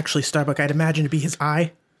 Actually, Starbuck, I'd imagine to be his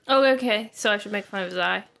eye. Oh, okay. So I should make fun of his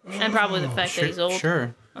eye and probably the fact that he's old.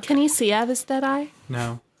 Sure. Okay. Can you see out of his dead eye?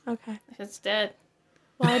 No. Okay. It's dead.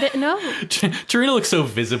 Well, I didn't know. Tarina looks so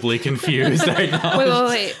visibly confused right now.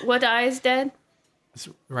 Wait. What eye is dead? His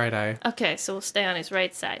right eye. Okay, so we'll stay on his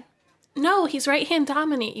right side. No, he's right-hand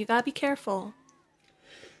dominant. You gotta be careful.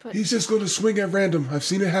 He's just going to swing at random. I've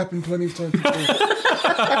seen it happen plenty of times before.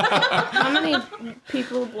 How many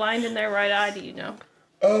people blind in their right eye do you know?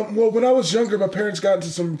 Well, when I was younger, my parents got into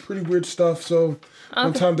some pretty weird stuff. So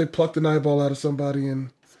one time they plucked an eyeball out of somebody,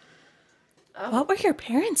 and What were your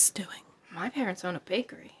parents doing? My parents own a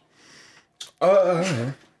bakery. I don't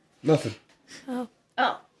know, nothing. Oh,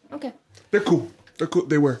 okay. They're cool. They're cool.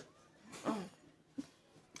 They were.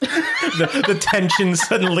 The tension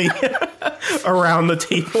suddenly around the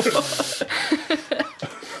table.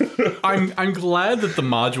 I'm glad that the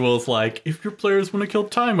module is like, if your players want to kill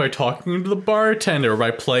time by talking to the bartender or by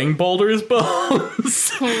playing Boulder's Bones.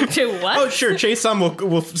 To what? Oh, sure. Jason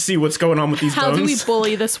will see what's going on with these How bones. do we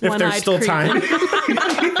bully this if one-eyed there's still creature? time.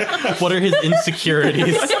 What are his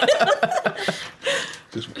insecurities?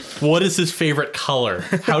 What is his favorite color?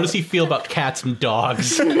 How does he feel about cats and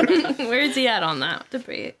dogs? Where's he at on that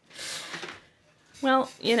debate?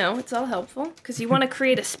 Well, you know, it's all helpful because you want to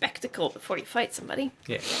create a spectacle before you fight somebody.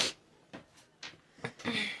 Yeah.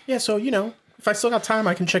 Yeah, so, if I still got time,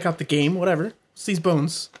 I can check out the game, whatever. It's these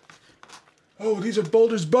bones. Oh, these are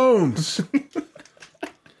Boulder's Bones.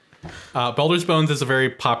 Baldur's Bones is a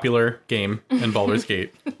very popular game in Baldur's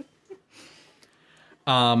Gate.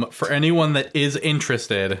 For anyone that is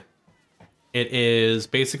interested, it is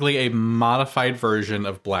basically a modified version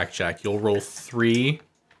of Blackjack. You'll roll 3d6.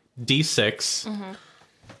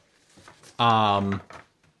 And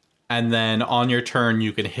then on your turn,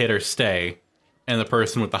 you can hit or stay, and the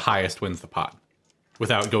person with the highest wins the pot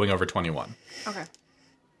without going over 21. Okay.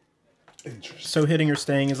 Interesting. So hitting or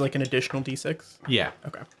staying is like an additional d6? Yeah.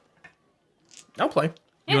 Okay. I'll play.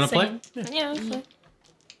 You want to play? Yeah, I'll play.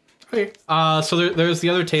 Okay. So there's the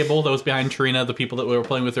other table that was behind Tarina, the people that we were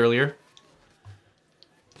playing with earlier.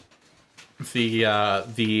 The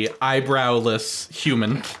eyebrowless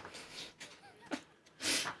human.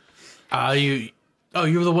 You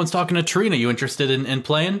were the ones talking to Tarina. You interested in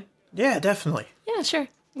playing? Yeah, definitely. Yeah, sure.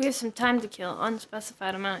 We have some time to kill,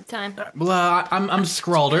 unspecified amount of time. Well, I'm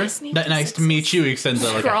Scrawlder. Nice to meet you. He extends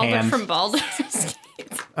out like a Crawled hand. from Baldur's.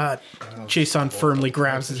 Jason firmly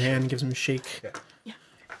grabs his hand and gives him a shake.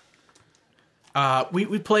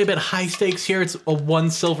 We play a bit high stakes here. It's a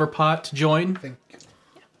 1 silver pot to join. Thank you.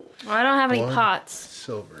 Well, I don't have any 1 pots.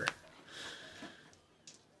 silver.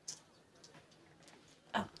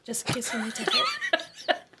 Oh, just in case you need to hit.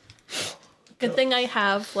 Good thing I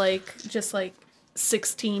have, just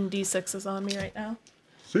 16 d6s on me right now.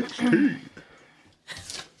 16.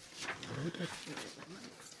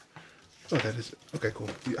 Oh, that is it. Okay, cool.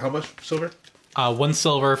 How much silver? 1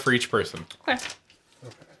 silver for each person. Okay.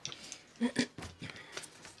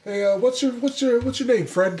 Hey, what's your name,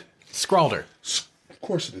 friend? Scrawlder. Of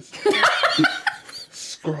course it is.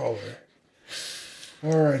 Scrawler.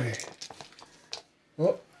 Alrighty.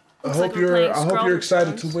 Well, I hope we're playing you're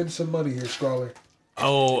excited Scrawler to win some money here, Scrawler.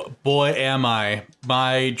 Oh boy, am I!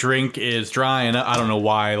 My drink is dry, and I don't know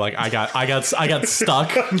why. Like I got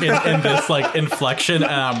stuck in this inflection,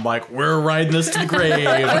 and I'm like, we're riding this to the grave.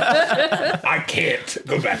 I can't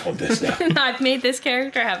go back on this now. I've made this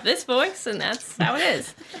character have this voice, and that's how it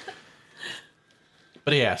is.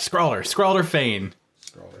 But yeah, Scrawler Fane.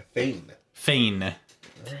 Scrawler. Thane. Fane.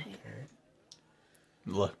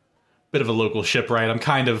 Bit of a local shipwright. I'm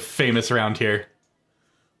kind of famous around here.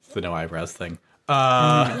 It's the no eyebrows thing.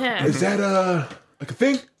 Yeah. Is that like a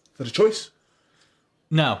thing? Is that a choice?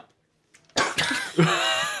 No.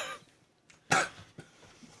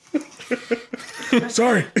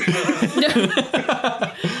 Sorry.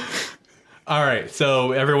 All right,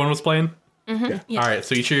 so everyone was playing? Mm-hmm. Yeah. All right,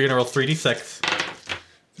 so each of you are going to roll 3d6.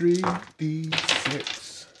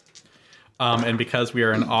 3d6. And because we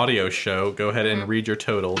are an audio show, go ahead and read your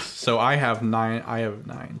totals. So I have 9,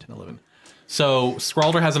 10, 11. So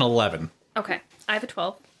Scrawlder has an 11. Okay. I have a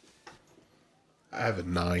 12. I have a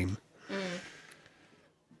 9.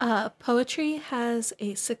 Poetry has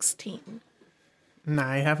a 16. And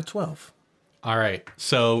I have a 12. All right,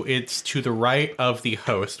 so it's to the right of the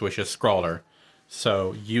host, which is Scrawlder.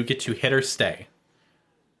 So you get to hit or stay.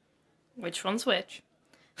 Which one's which?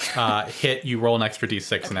 Hit, you roll an extra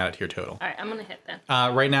d6 and add it to your total. All right, I'm going to hit then.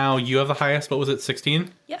 Right now, you have the highest. What was it,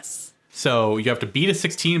 16? Yes. So you have to beat a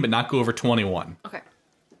 16, but not go over 21. Okay.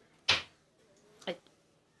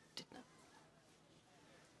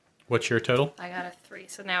 What's your total? I got a 3,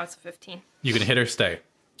 so now it's a 15. You can hit or stay.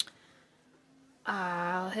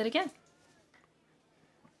 I'll hit again.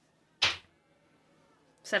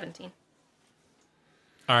 17.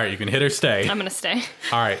 All right, you can hit or stay. I'm gonna stay.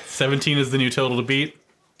 All right, 17 is the new total to beat.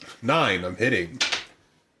 9, I'm hitting.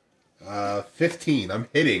 15, I'm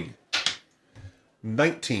hitting.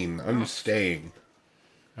 19, I'm staying.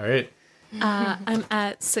 All right. I'm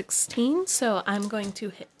at 16, so I'm going to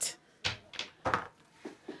hit.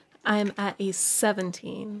 I'm at a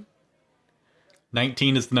 17.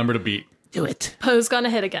 19 is the number to beat. Do it. Poe's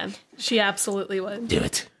gonna hit again. She absolutely would. Do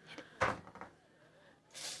it.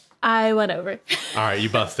 I went over. All right,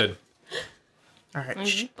 you busted. All right.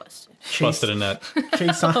 Busted. Busted a net.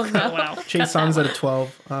 Chase-on. Oh, wow. Chase-on's at a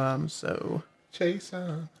 12. So Chase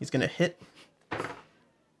on. he's going to hit.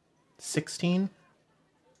 16.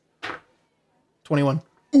 21.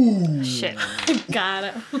 Shit. Got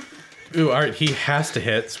it. Ooh, all right, he has to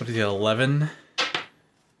hit. So what is he, 11?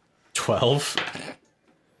 12?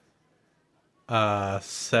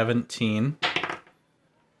 17.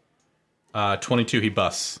 22, he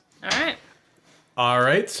busts. All right. All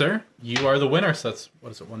right, sir. You are the winner. So that's,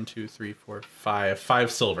 what is it, 1, 2, 3, 4, 5.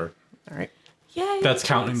 5 silver. All right. Yay. That's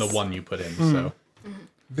counting the one you put in, so.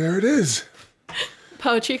 There it is.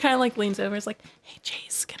 Poetry kind of like leans over. Is like, "Hey,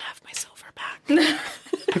 Chase, can I have my silver back?"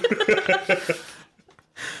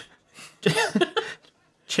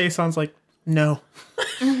 Chase-on's like, no.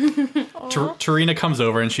 Tarina comes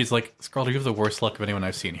over and she's like, "Scroll, you have the worst luck of anyone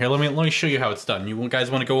I've seen. Here, let me show you how it's done. You guys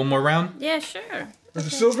want to go one more round? Yeah, sure. For the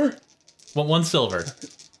silver? Want one silver.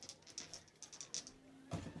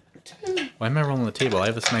 Why am I rolling the table? I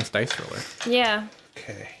have this nice dice roller. Yeah.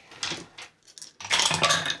 Okay.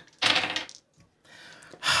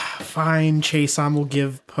 Fine, Chase-on will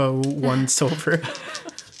give Poe 1 silver.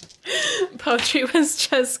 Poetry was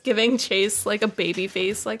just giving Chase like a baby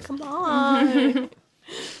face. Like, come on.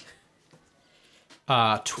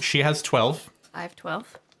 She has 12. I have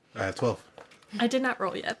 12. I had 12. I did not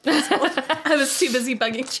roll yet. I was too busy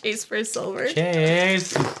bugging Chase for his silver.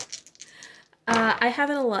 Chase. I have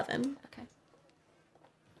an 11.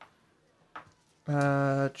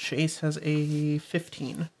 Okay. Chase has a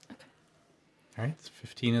 15. All right, so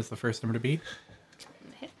 15 is the first number to beat.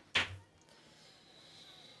 Hit.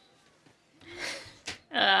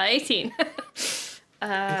 18.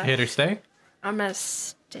 Hit or stay. I'm gonna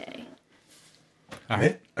stay. All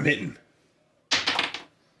right. I'm hitting.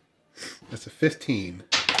 That's a 15.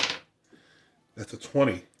 That's a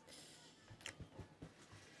 20.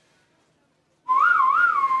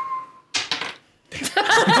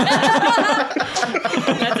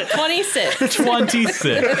 That's a 26.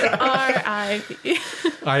 26. R.I.P.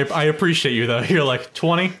 I appreciate you, though. You're like,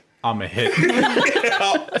 20? I'm a hit.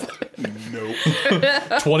 Nope.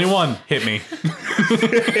 21, hit me.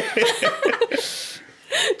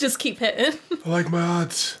 Just keep hitting. I like my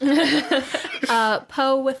odds.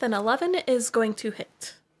 Poe with an 11 is going to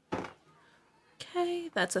hit. Okay,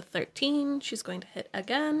 that's a 13. She's going to hit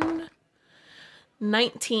again.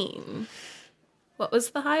 19. What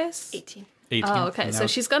was the highest? 18. 18. Oh, okay. So Now-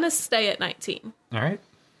 she's going to stay at 19. All right.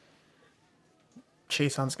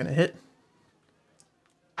 Chase-on's going to hit.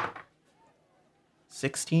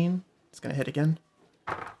 16. It's going to hit again.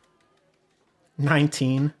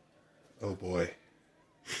 19. Oh boy.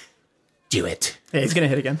 Do it. Yeah, he's going to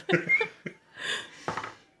hit again.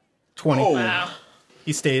 20. Oh. Wow.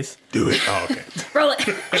 He stays. Do it. Oh, okay. Roll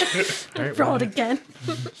it. All right. Roll it again.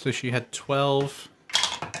 So she had 12.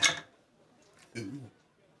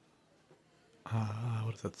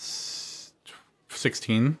 What is that?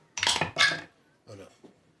 16. Oh no.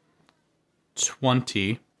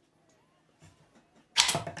 20.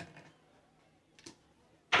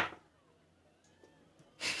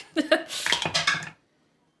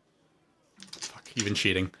 Fuck, even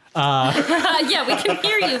cheating. Yeah, we can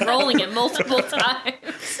hear you rolling it multiple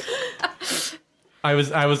times. I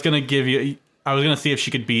was gonna give you. I was gonna see if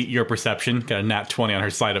she could beat your perception. Got a nat 20 on her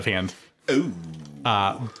sleight of hand. Ooh.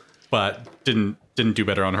 But didn't do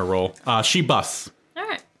better on her roll. She busts. All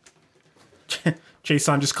right.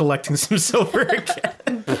 Jason just collecting some silver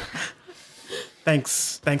again.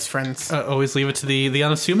 Thanks, friends. Always leave it to the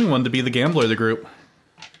unassuming one to be the gambler of the group.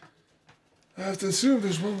 I have to assume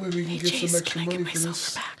there's one way we can get Chase, some extra can I get money my for silver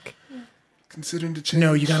this. back? Considering the change.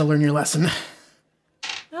 No, you got to learn your lesson.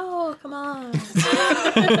 No, come on.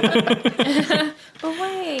 But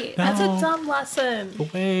wait. That's a dumb lesson.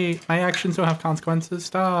 But wait, my actions don't have consequences.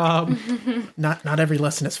 Stop. Not every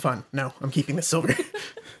lesson is fun. No, I'm keeping the silver.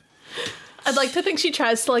 I'd like to think she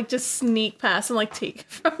tries to like just sneak past and like take it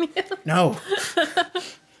from you. No.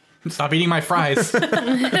 Stop eating my fries.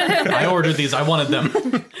 I ordered these. I wanted them.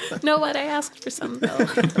 No, what? I asked for some, though.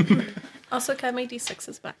 Also, can my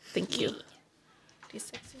D6s back? Thank you.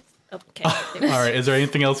 D6s. Okay. All right. Is there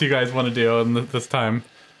anything else you guys want to do in this time?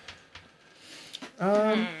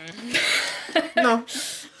 No.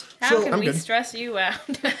 How can I'm we good. stress you out?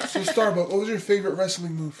 So, Starbuck, what was your favorite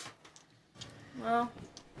wrestling move? Well,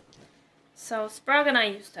 so Sprague and I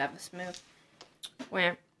used to have this move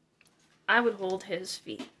where I would hold his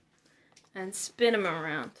feet and spin him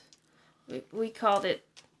around. We called it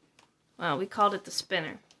the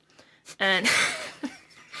spinner. And,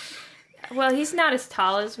 well, he's not as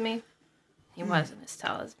tall as me. He wasn't as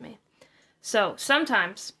tall as me. So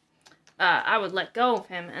sometimes I would let go of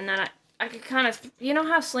him, and then I could kind of, you know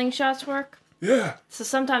how slingshots work? Yeah. So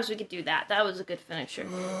sometimes we could do that. That was a good finisher.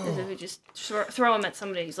 Is if we just throw him at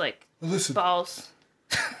somebody's, like, Well, listen, balls.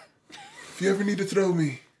 if you ever need to throw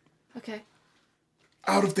me Okay.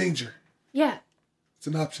 out of danger, Yeah. it's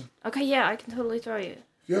an option. Okay, yeah, I can totally throw you.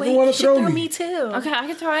 If you ever Wait, want you to should throw throw me me too. Okay, I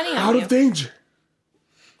can throw any out of of you. danger,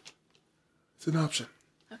 it's an option.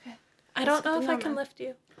 Okay. I don't know if I can lift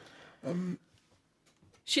you.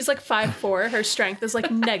 She's like 5'4". Her strength is like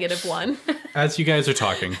 -1. As you guys are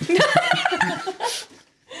talking,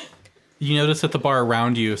 you notice that the bar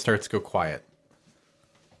around you starts to go quiet.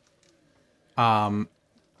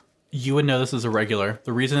 You would know this is a regular.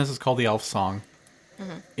 The reason this is called the Elfsong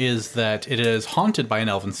is that it is haunted by an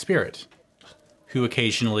elven spirit who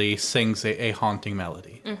occasionally sings a haunting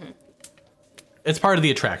melody. It's part of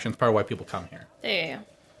the attraction. It's part of why people come here. There you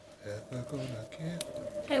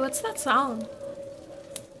Hey, what's that song?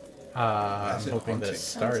 I'm hoping that it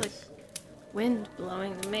Sounds starts. like wind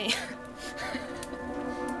blowing to me.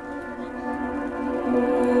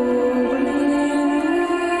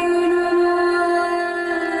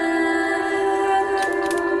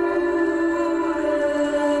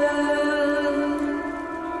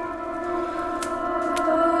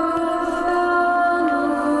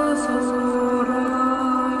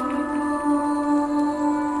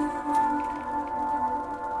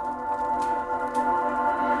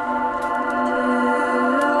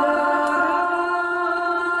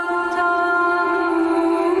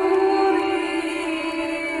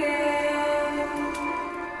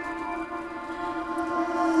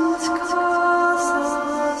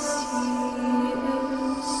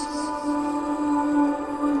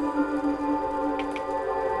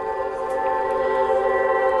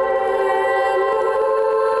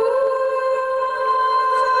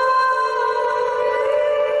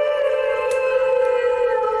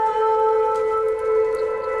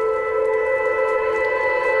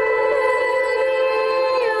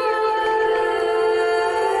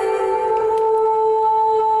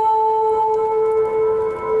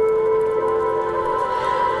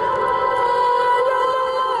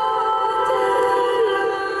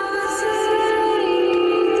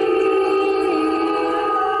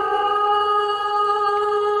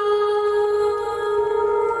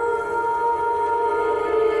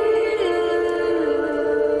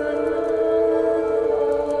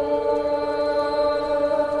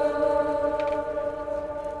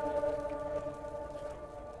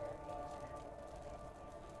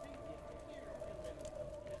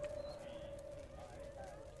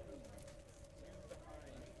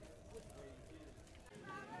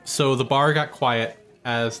 So the bar got quiet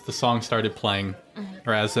as the song started playing,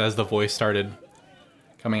 or as the voice started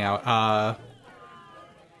coming out.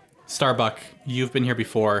 Starbuck, you've been here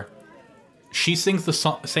before. She sings the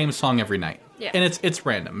same song every night, Yeah. and it's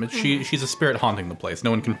random. She's a spirit haunting the place.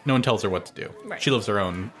 No one tells her what to do. Right. She lives her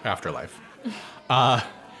own afterlife. But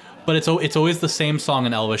it's always the same song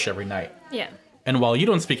in Elvish every night. Yeah. And while you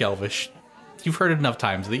don't speak Elvish, you've heard it enough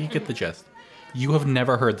times that you get the gist. You have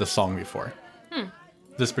never heard this song before.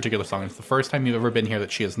 This particular song. It's the first time you've ever been here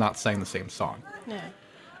that she has not sang the same song.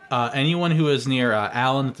 Yeah. Anyone who is near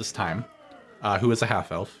Alan at this time, who is a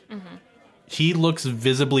half-elf, he looks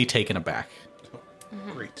visibly taken aback.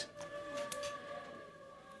 Great.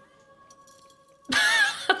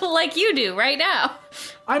 Like you do right now.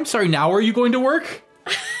 I'm sorry, now are you going to work?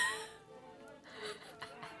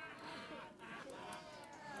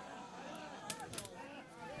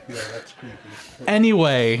 Yeah, that's creepy.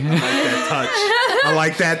 Anyway, I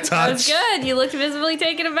like that touch. That was good. You looked visibly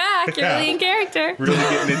taken aback. You're really in character. Really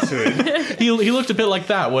getting into it. he looked a bit like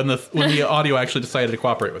that when the audio actually decided to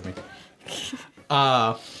cooperate with me.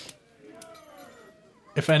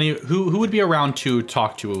 If any, who would be around to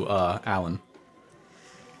talk to Alan?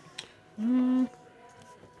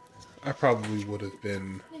 I probably would have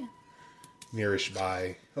been nearish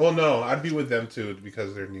by. Oh no, I'd be with them too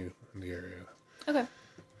because they're new in the area. Okay.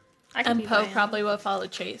 I could And be Poe Diane. probably will follow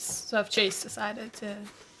Chase. So if Chase decided to...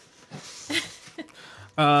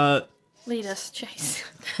 Lead us, Chase.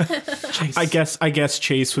 I guess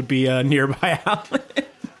Chase would be nearby. Alan.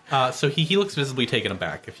 So he looks visibly taken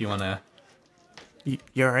aback. If you want to. You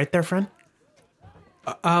all right there, friend?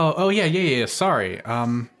 Oh yeah. Sorry. I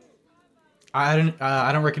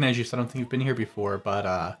don't recognize you, so I don't think you've been here before.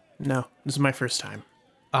 But No, this is my first time.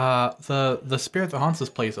 the spirit that haunts this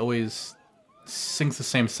place always sings the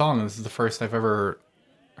same song. And this is the first I've ever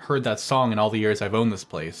heard that song in all the years I've owned this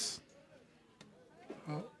place.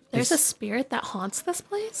 There's a spirit that haunts this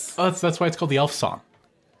place? Oh, that's why it's called the Elfsong.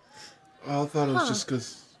 I thought it was just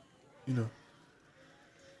because, you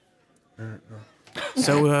know.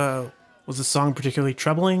 So, was the song particularly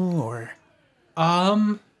troubling, or?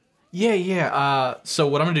 Yeah. So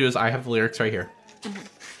what I'm gonna do is I have the lyrics right here.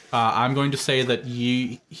 I'm going to say that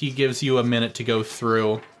he gives you a minute to go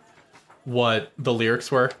through what the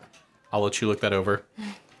lyrics were. I'll let you look that over.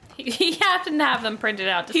 He happened to have them printed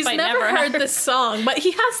out. He's Despite never heard having- this song, but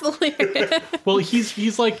he has the lyrics. Well,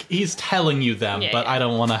 he's telling you them, Yeah, but yeah. I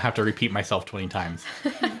don't want to have to repeat myself 20 times.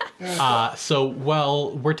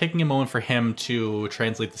 We're taking a moment for him to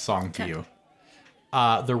translate the song to you.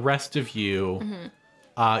 The rest of you,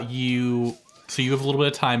 you have a little bit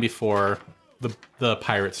of time before the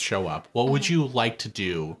pirates show up. What would you like to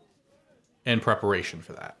do in preparation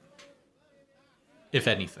for that, if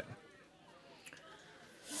anything?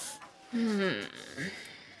 I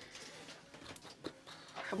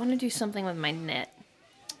want to do something with my net.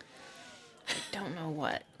 I don't know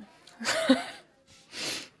what.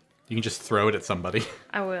 You can just throw it at somebody.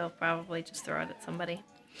 I will probably just throw it at somebody.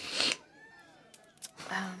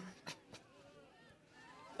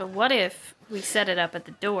 But what if we set it up at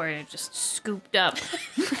the door and it just scooped up?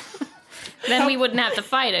 Then we wouldn't have to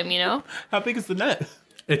fight him, you know? How big is the net?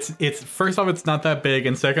 It's first off, it's not that big,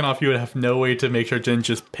 and second off, you would have no way to make sure it didn't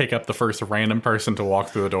just pick up the first random person to walk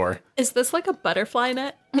through the door. Is this like a butterfly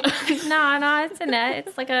net? No, it's a net.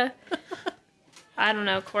 It's like a... I don't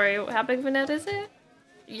know, Corey, how big of a net is it?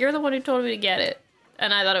 You're the one who told me to get it,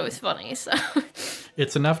 and I thought it was funny, so...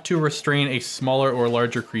 It's enough to restrain a smaller or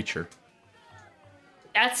larger creature.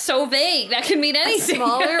 That's so vague. That could mean anything.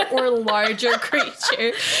 Smaller or larger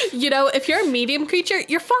creature. You know, if you're a medium creature,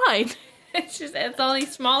 you're fine. It's only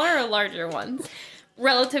smaller or larger ones.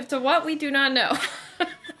 Relative to what, we do not know.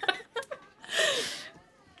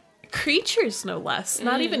 Creatures, no less.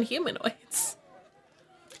 Not even humanoids.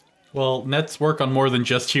 Well, nets work on more than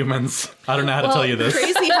just humans. I don't know how to tell you this.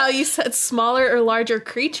 Crazy how you said smaller or larger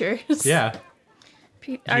creatures. Yeah,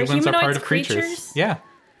 Are humans are part humanoids of creatures. Yeah.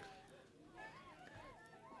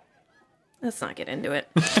 Let's not get into it.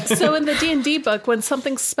 So in the D&D book, when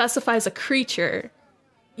something specifies a creature,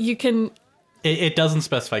 you can... It doesn't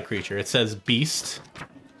specify creature. It says beast.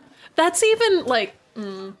 That's even, like...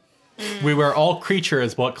 We were all creature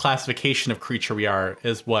is what classification of creature we are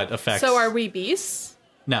is what affects. So are we beasts?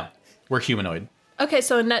 No, we're humanoid. Okay,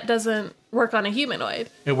 so a net doesn't work on a humanoid.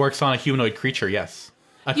 It works on a humanoid creature, yes.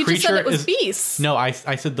 A You creature just said it was is, beasts. No, I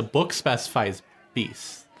said the book specifies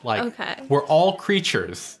beasts. Like, Okay. we're all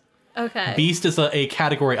creatures. Okay. Beast is a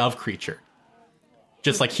category of creature.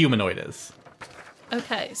 Just like humanoid is.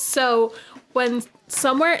 Okay, so when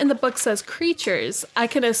somewhere in the book says creatures, I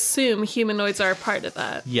can assume humanoids are a part of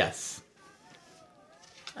that. Yes.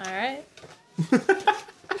 All right.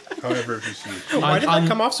 However, if you see it. Why did that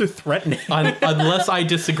come off so threatening? Unless I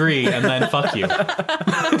disagree, and then fuck you.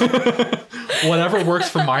 Whatever works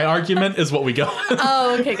for my argument is what we go.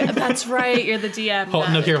 Oh, okay, good. That's right. You're the DM. Hold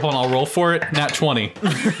on, I'll roll for it. Nat 20. Is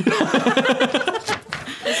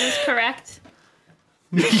this correct?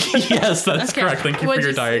 Yes, that's correct. Thank you for What'd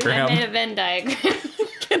your you say? I made diagram. a Venn diagram.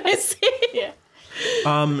 Can I see? Yeah.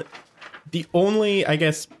 The only, I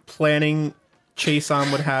guess, planning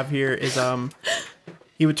Chason would have here is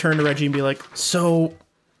he would turn to Reggie and be like, so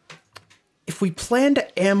if we plan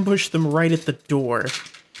to ambush them right at the door,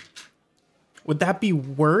 would that be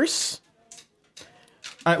worse?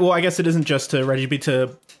 Well, I guess it isn't just to Reggie, but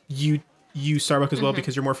to you Starbuck as well,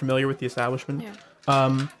 because you're more familiar with the establishment. Yeah.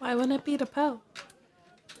 Why wouldn't it be to Poe?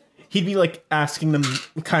 He'd be like asking them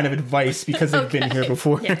kind of advice because they've been here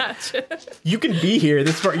before. Gotcha. You can be here.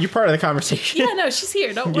 You're part of the conversation. Yeah, no, she's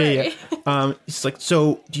here. Don't worry. Yeah. He's like,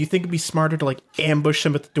 so do you think it'd be smarter to like ambush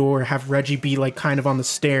them at the door, have Reggie be like kind of on the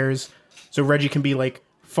stairs, so Reggie can be like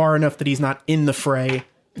far enough that he's not in the fray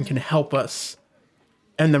and can help us,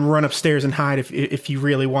 and then run upstairs and hide if he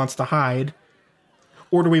really wants to hide?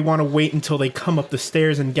 Or do we want to wait until they come up the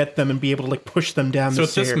stairs and get them and be able to like push them down So the at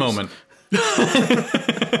stairs? this moment,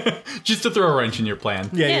 just to throw a wrench in your plan.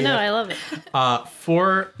 Yeah, no, I love it.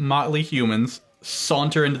 For motley humans,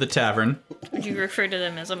 saunter into the tavern. Would you refer to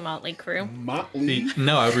them as a motley crew? Motley.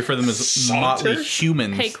 No, I would refer to them as motley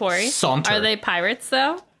humans. Hey, Corey. Saunter. Are they pirates,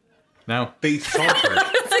 though? No. They saunter.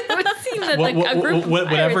 It would seem that like, a group of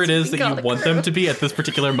Whatever pirates it is would be that you called a want crew. them to be at this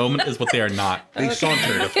particular moment is what they are not. They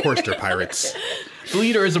sauntered. Of course they're pirates. The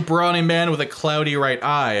leader is a brawny man with a cloudy right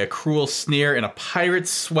eye, a cruel sneer, and a pirate's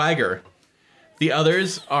swagger. The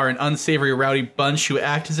others are an unsavory rowdy bunch who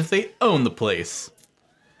act as if they own the place.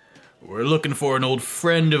 We're looking for an old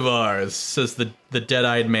friend of ours, says the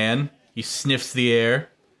dead-eyed man. He sniffs the air.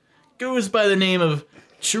 Goes by the name of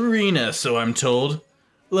Tarina, so I'm told.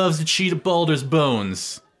 Loves to cheat at Baldur's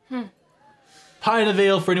Bones. Pie in a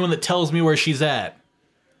veil for anyone that tells me where she's at.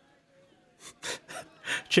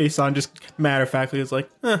 Chason just matter-of-factly is like,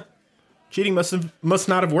 cheating must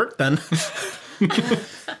not have worked then.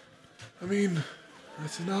 I mean,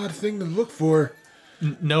 that's an odd thing to look for.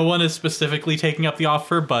 No one is specifically taking up the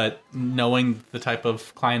offer, but knowing the type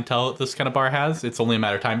of clientele that this kind of bar has, it's only a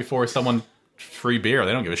matter of time before someone free beer.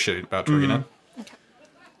 They don't give a shit about Tarina.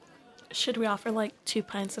 Should we offer like 2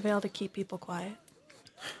 pints of ale to keep people quiet?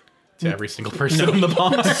 To every single person in the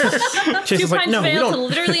bar. Chase 2 is like, pints no, of we ale to don't.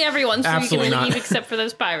 literally everyone, so you Absolutely can leave not. except for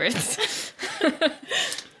those pirates.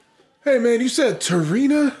 Hey, man, you said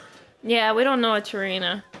Tarina? Yeah, we don't know a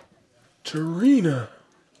Tarina. Tarina.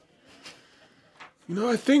 You know,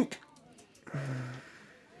 I think...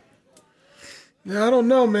 Yeah, I don't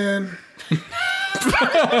know, man.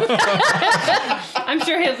 I'm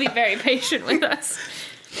sure he'll be very patient with us.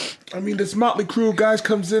 I mean, this motley crew of guys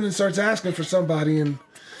comes in and starts asking for somebody, and,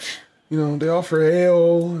 you know, they offer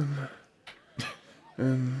ale,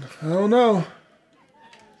 and I don't know.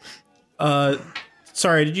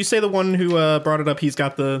 Sorry, did you say the one who brought it up, he's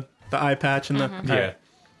got the eye patch and the... Yeah.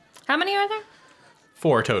 How many are there?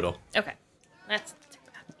 4 total. Okay. That's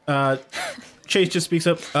Chase just speaks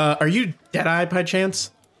up. Are you Deadeye by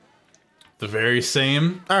chance? The very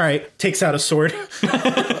same. All right, takes out a sword.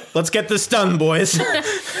 Let's get this done, boys.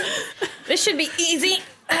 This should be easy.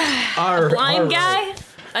 Our Blind guy?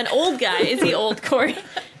 An old guy. Is he old, Corey?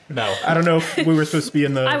 No. I don't know if we were supposed to be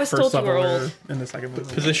in the I was first told you level were or old. in the second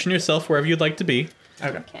level. Position yourself wherever you'd like to be.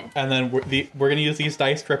 Okay. And then we're going to use these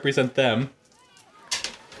dice to represent them.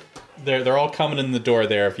 They're all coming in the door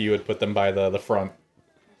there if you would put them by the front.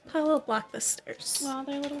 I will block the stairs. Well,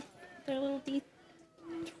 they're little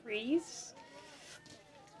D3s.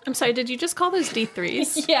 I'm sorry, did you just call those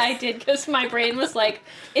D3s? Yeah, I did, because my brain was like,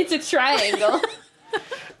 it's a triangle.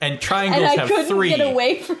 And And triangles I have couldn't 3. get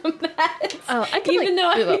away from that. Oh, I can Even though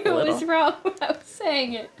I move knew up a it little. was wrong when I was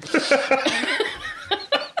saying it.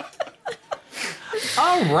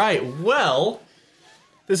 All right. Well,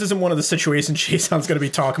 This isn't one of the situations Jason's going to be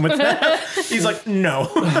talking with that. He's like, no.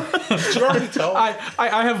 Did you already tell? I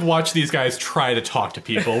have watched these guys try to talk to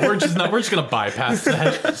people. We're just going to bypass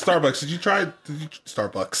that. Starbucks.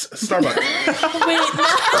 Starbucks. Wait,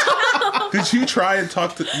 no. Did you try and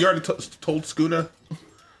talk to? You already told Skuna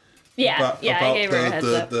Yeah, I gave her a heads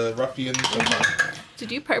up. the ruffian. Did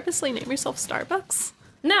you purposely name yourself Starbucks?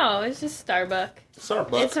 No, it's just Starbuck.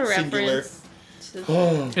 Starbucks. It's a singular. reference.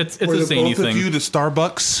 It's Were a the zany both of thing. you the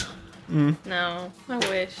Starbucks? No, I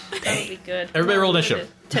wish. That would be good. Everybody roll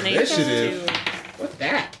initiative. Tenacious. Initiative. Two. What's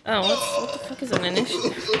that? Oh, what the fuck is an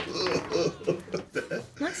initiative?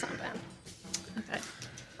 That's not bad. Okay.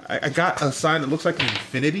 I got a sign that looks like an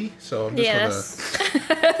infinity, so I'm just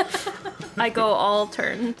Yes. I go all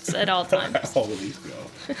turns at all gonna times. all of these go.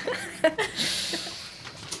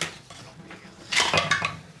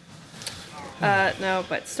 No,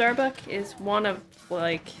 but Starbuck is one of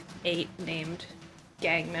like 8 named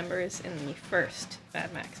gang members in the first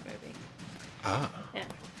Mad Max movie. Ah. Yeah.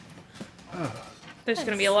 There's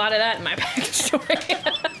gonna be a lot of that in my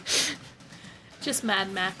backstory. Just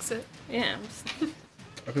Mad Max it. Yeah.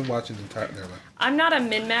 I've been watching the entire. Never mind. I'm not a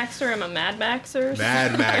min-maxer, I'm a Mad Maxer.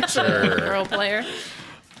 Mad Maxer. Role player.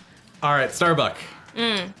 All right, Starbuck.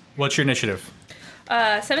 What's your initiative?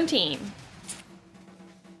 17.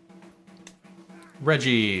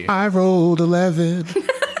 Reggie. I rolled 11.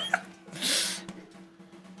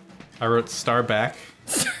 I wrote Starback.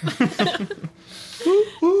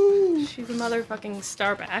 She's a motherfucking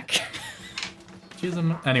Starback.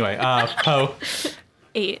 Anyway, Poe.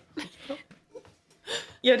 8.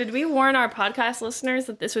 Yo, did we warn our podcast listeners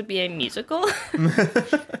that this would be a musical?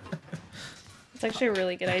 It's actually a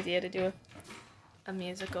really good idea to do a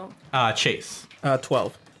musical. Chase.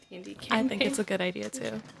 12. D&D I campaign. think it's a good idea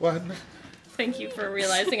too. What? Thank you for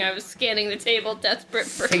realizing I was scanning the table, desperate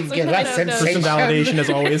for some Singular kind of sensation. Some validation as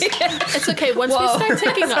always. It's okay, once Whoa. we start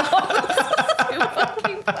taking off. too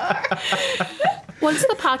fucking far. Once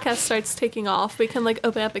the podcast starts taking off, we can like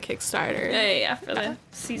open up a Kickstarter. Yeah, for the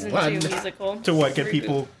season One. 2 musical. To what? Get reboot.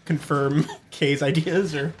 people confirm Kay's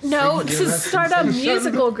ideas or? No, to start a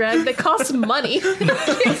musical, Greg. They cost money.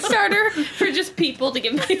 Kickstarter for just people to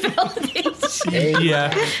give me validation.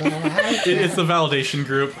 Yeah. It's the validation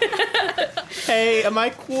group. Hey, am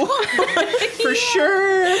I cool? For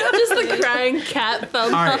sure. Just the crying cat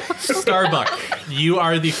thumb. All right, Starbuck, you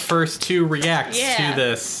are the first to react Yeah. to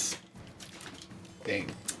this Dang.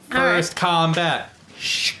 first combat.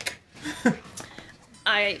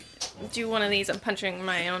 I do one of these. I'm punching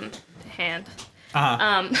my own hand.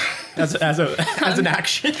 As an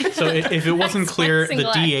action. So if it wasn't clear, the single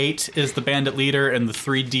act. D8 is the bandit leader, and the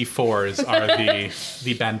 3 D4s are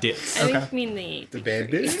the bandits. I think you mean the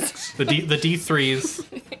Bandits? The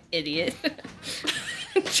D3s. idiot.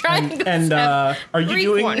 Trying to And have are you three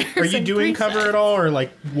doing corners and doing three cover sides. at all, or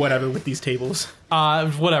like whatever with these tables?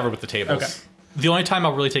 Whatever with the tables. Okay. The only time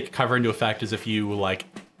I'll really take cover into effect is if you like,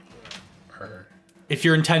 Her. if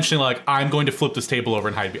you're intentionally like, I'm going to flip this table over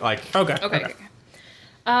and hide. Like, Okay. Okay.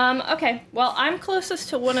 Okay. Well, I'm closest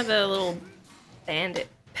to one of the little bandit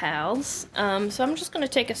pals. So I'm just gonna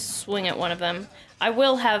take a swing at one of them. I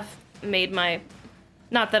will have made my.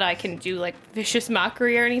 Not that I can do like vicious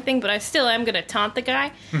mockery or anything, but I still am gonna taunt the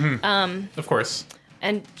guy. of course.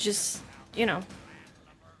 And just, you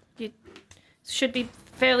should be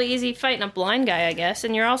fairly easy fighting a blind guy, I guess.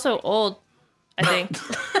 And you're also old, I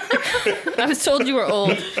think. I was told you were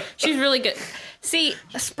old. She's really good. See,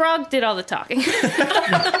 Sprague did all the talking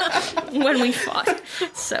when we fought.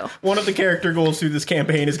 So One of the character goals through this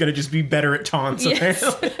campaign is going to just be better at taunts. yes.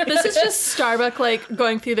 Apparently. This is just Starbuck like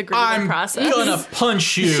going through the grieving I'm process. gonna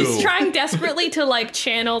punch you. She's trying desperately to like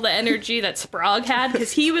channel the energy that Sprague had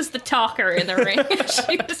because he was the talker in the ring.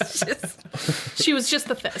 She was just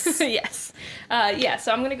the fist. Yes. Yeah,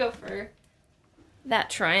 so I'm gonna go for that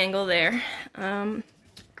triangle there.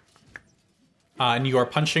 And you are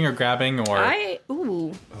punching or grabbing or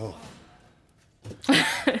Ooh.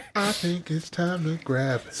 I think it's time to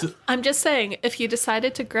grab. I'm just saying, if you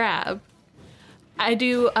decided to grab, I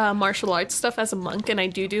do martial arts stuff as a monk, and I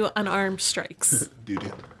do unarmed strikes.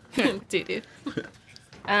 Dude. do.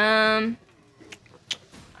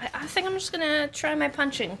 I think I'm just gonna try my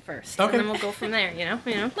punching first, Okay. and then we'll go from there. You know.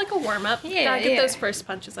 Like a warm up. Yeah, Gotta get yeah. those first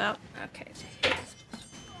punches out. Okay.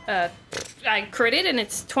 I critted, and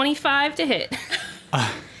it's 25 to hit.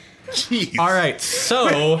 Jeez. All right, so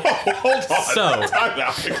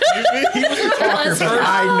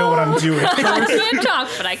I know what I'm doing. I can't talk,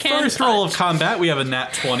 but I can. first roll of combat, we have a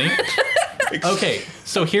nat 20. Okay,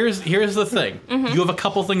 so here's the thing. You have a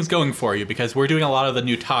couple things going for you because we're doing a lot of the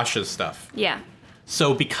new Tasha's stuff. Yeah.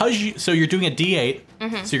 So you're doing a D8,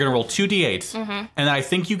 so you're gonna roll 2 D8s, and I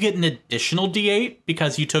think you get an additional D8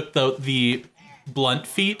 because you took the blunt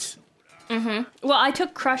feat. Well, I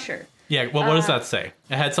took Crusher. Yeah, well, what does that say?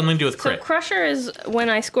 It had something to do with So crit. Crusher is when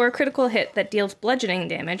I score a critical hit that deals bludgeoning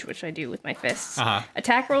damage, which I do with my fists.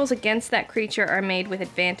 Attack rolls against that creature are made with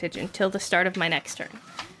advantage until the start of my next turn.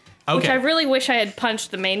 Okay. Which I really wish I had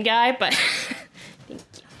punched the main guy, but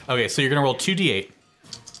Okay, so you're gonna roll 2 D8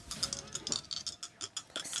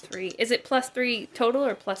 3. Is it plus 3 total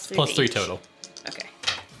or plus 3? plus to 3 each? total. Okay.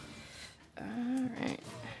 Alright.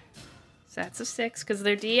 So that's a 6, because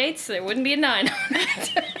they're D8s, so there wouldn't be a 9 on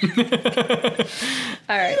that.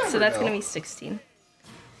 Alright, so that's going to be 16.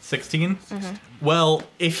 16. Well,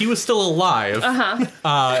 if he was still alive,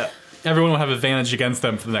 everyone would have advantage against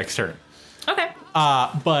them for the next turn. Okay.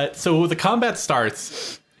 But so the combat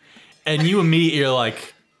starts, and you immediately are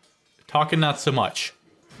like, talking not so much,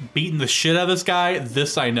 beating the shit out of this guy.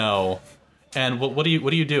 This I know. And what do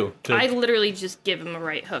you do? I literally just give him a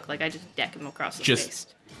right hook, like I just deck him across the face.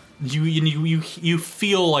 You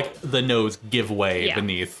feel like the nose give way Yeah.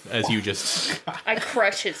 beneath as you just I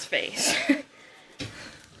crush his face.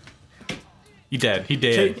 he did.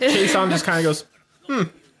 Chase on just kind of goes, Okay.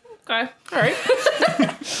 all right.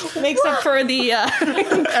 Makes up for the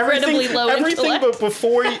incredibly low everything intellect.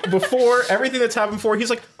 but before everything that's happened before,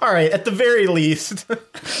 he's like, all right, at the very least.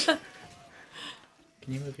 Can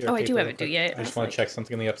you move your Oh, I do paper have real it, do quick? yeah. I just want to check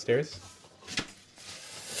something in the upstairs.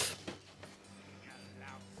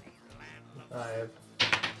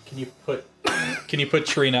 Can you put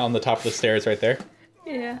Trina on the top of the stairs right there?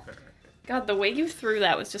 Yeah. God, the way you threw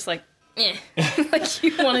that was just like, eh. Like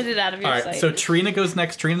you wanted it out of your All right, sight. so Trina goes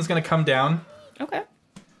next. Trina's going to come down, Okay.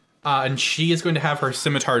 and she is going to have her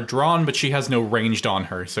scimitar drawn, but she has no ranged on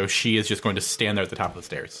her, so she is just going to stand there at the top of the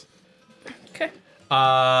stairs. Okay.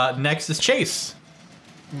 Next is Chase.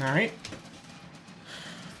 All right.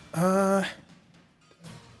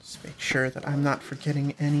 Just make sure that I'm not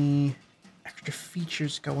forgetting any extra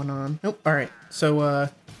features going on. Nope. All right. So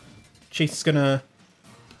Chase is gonna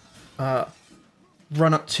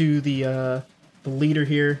run up to the leader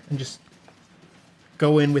here and just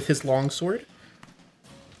go in with his longsword.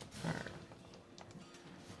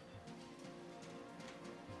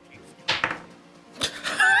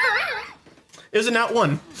 It was a nat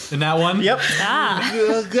 1. In that one, Yep.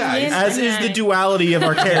 Guys, As is the duality of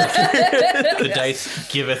our character. the dice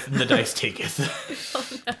giveth and the dice taketh.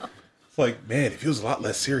 it's like, man, it feels a lot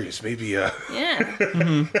less serious. Maybe, Yeah.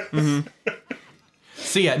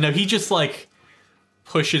 So yeah, no, he just like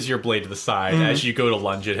pushes your blade to the side as you go to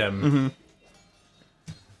lunge at him.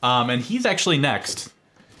 And he's actually next.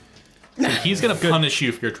 So he's gonna punish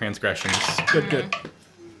you for your transgressions. Good.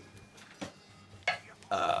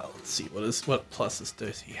 Let's see, what pluses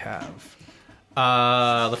does he have?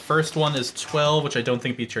 The first one is 12, which I don't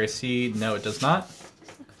think beats your AC. No, it does not.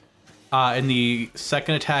 And the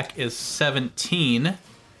second attack is 17,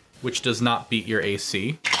 which does not beat your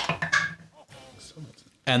AC.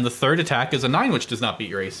 And the third attack is a 9, which does not beat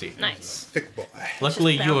your AC. Nice. thick boy.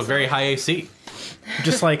 Luckily, you have a very high AC.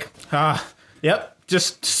 Just like, yep.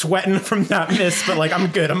 Just sweating from that miss, but like, I'm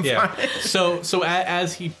good. I'm Yeah. fine. So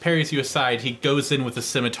as he parries you aside, he goes in with a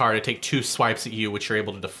scimitar to take 2 swipes at you, which you're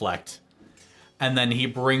able to deflect. And then he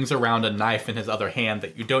brings around a knife in his other hand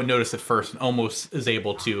that you don't notice at first and almost is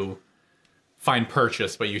able to find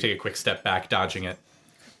purchase, but you take a quick step back, dodging it.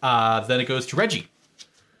 Then it goes to Reggie.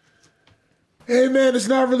 Hey man, it's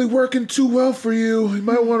not really working too well for you. You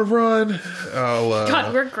might want to run.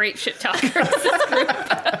 God, we're great shit talkers.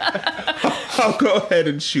 I'll go ahead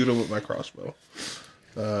and shoot him with my crossbow.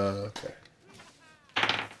 Okay.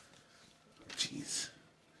 Jeez.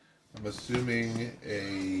 I'm assuming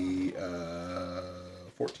a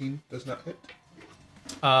 14 does not hit.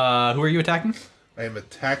 Who are you attacking? I am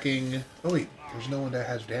attacking... Oh wait, there's no one that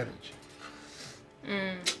has damage.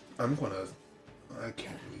 I'm gonna... I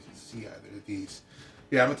can't really see either of these.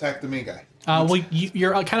 Yeah, I'm attacking the main guy. Well,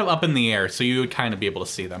 you're kind of up in the air, so you would kind of be able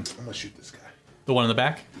to see them. I'm gonna shoot this guy. The one in the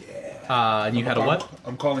back? Yeah. And you had a what?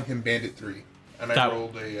 I'm calling him Bandit 3. And I That-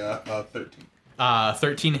 rolled a 13.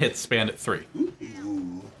 13 hits, Bandit 3.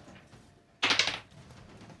 Ooh.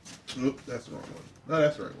 Oop, that's the wrong one. No,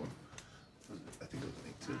 that's the right one. I think it was an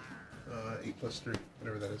 8 too. 8 plus 3,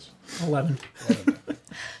 whatever that is. 11. 11.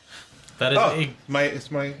 That is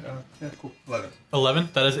It's my yeah, cool. 11. 11.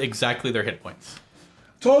 That is exactly their hit points.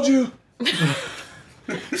 Told you.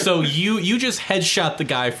 So you just headshot the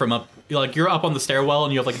guy from up, you're up on the stairwell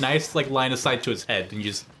and you have like nice like line of sight to his head, and you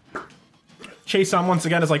just Chase on once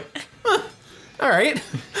again is like, all right.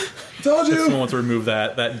 Told someone you. wants to remove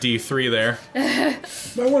that D3 there.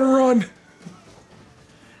 Might want to run.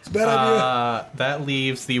 It's a bad idea. That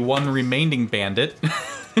leaves the one remaining bandit.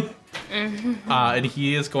 And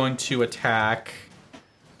he is going to attack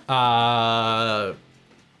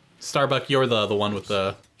Starbuck. You're the one with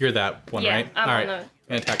you're that one, Yeah, right? I'm All on right.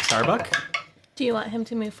 And attack Starbuck. Do you want him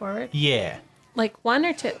to move forward? Yeah. Like 1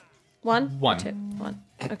 or 2? 1? One. 2. 1.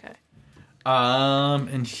 Okay.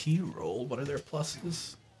 And he rolled. What are their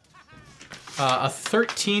pluses? A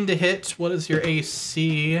 13 to hit. What is your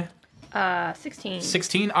AC? 16.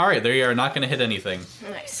 16. All right, there you are. Not going to hit anything.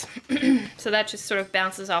 Nice. So that just sort of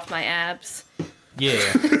bounces off my abs. Yeah.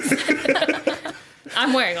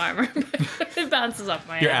 I'm wearing armor, but it bounces off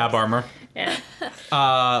my Your abs. ab armor. Yeah.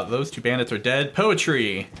 Those 2 bandits are dead.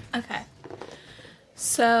 Poetry. Okay.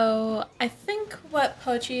 So I think what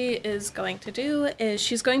Pochi is going to do is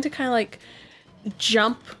she's going to kind of like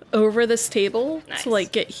jump over this table Nice. to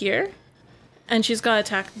like get here. And she's going to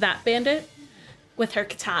attack that bandit with her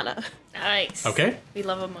katana. Nice. Okay. We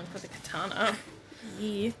love a monk with a katana.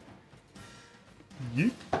 Yeah.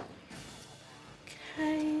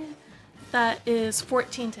 Okay. That is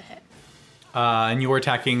 14 to hit. And you were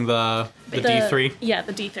attacking the D3. Yeah,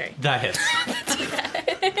 the D3. That hits.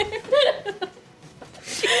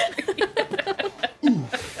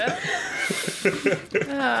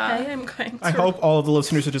 Okay, I'm going to I hope all of the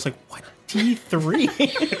listeners are just like, what? D3?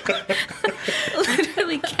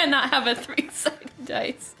 Literally cannot have a 3-sided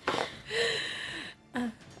dice.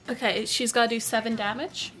 Okay, she's got to do 7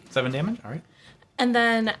 damage. 7 damage. All right. And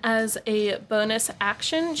then as a bonus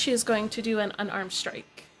action, she's going to do an unarmed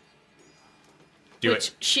strike. Do Which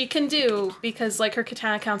it. she can do because like her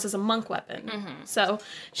katana counts as a monk weapon. So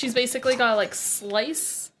she's basically got to like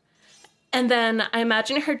slice. And then I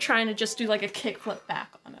imagine her trying to just do like a kickflip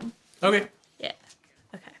back on him. Okay. Yeah.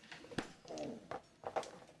 Okay.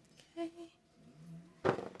 Okay.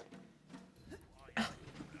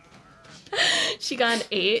 She got an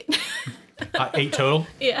 8. 8 total.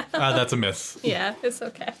 Yeah. That's a miss. Yeah, it's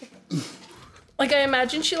okay. Like, I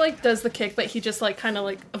imagine she, like, does the kick, but he just, like, kind of,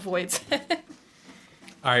 like, avoids it.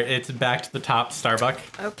 All right, it's back to the top, Starbuck.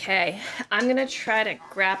 Okay, I'm gonna try to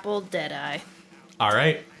grapple Deadeye. All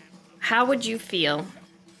right. How would you feel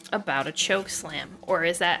about a choke slam? Or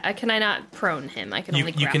is that... can I not prone him? I can only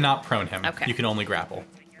grapple. You cannot prone him. Okay. You can only grapple.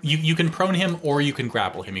 You can prone him or you can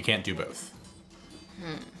grapple him. You can't do both.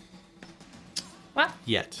 What?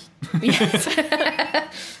 Yet. Yes.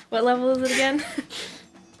 What level is it again?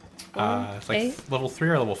 It's like 8? level 3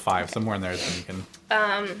 or level 5. Somewhere in there is when you can...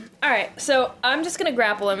 Alright, so I'm just gonna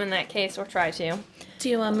grapple him in that case, or try to. Do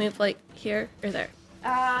you want to move, like, here or there?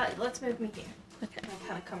 Let's move me here. Okay. I'll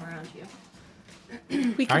kind of come around you.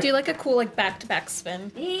 We could Alright. do, like, a cool, like, back-to-back spin.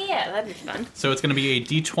 Yeah, that'd be fun. So it's going to be a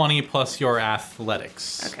d20 plus your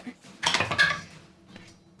athletics. Okay.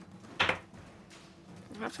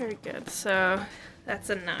 Not very good, so that's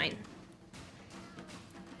a 9.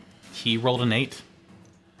 He rolled an 8.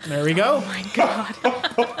 There we go. My god.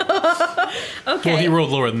 Okay. Well, he rolled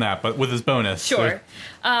lower than that, but with his bonus. Sure.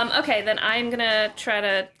 Okay, then I'm gonna try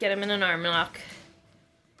to get him in an arm lock.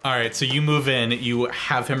 All right, so you move in. You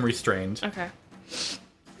have him restrained. Okay.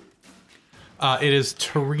 It is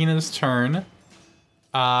Tarina's turn.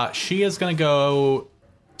 She is going to go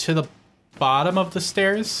to the bottom of the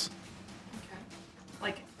stairs. Okay.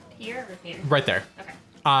 Like here or here? Right there. Okay.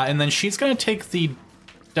 And then she's going to take the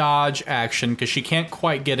dodge action because she can't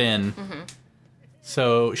quite get in. Mm-hmm.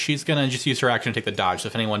 So she's going to just use her action to take the dodge. So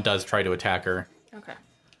if anyone does try to attack her. Okay.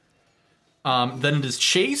 Then it is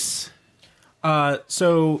Chase.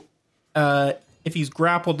 So if he's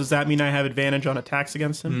grappled, does that mean I have advantage on attacks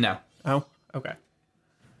against him? No. Oh, okay.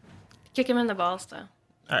 Kick him in the balls, though.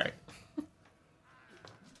 All right.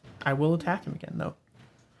 I will attack him again, though.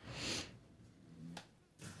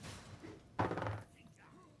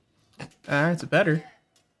 It's better.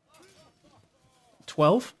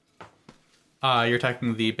 12? You're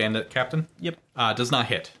attacking the bandit captain. Yep. Does not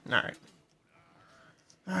hit. All right.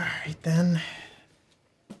 All right, then.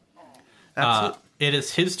 That's It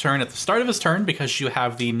is his turn. At the start of his turn, because you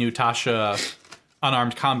have the new Tasha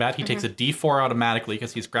unarmed combat, he takes a d4 automatically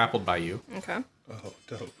because he's grappled by you. Okay. Oh,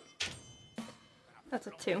 dope. That's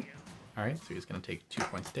a 2. All right, so he's going to take 2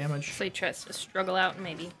 points damage. So he tries to struggle out and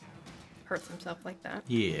maybe hurts himself like that.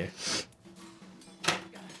 Yeah.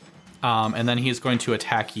 And then he's going to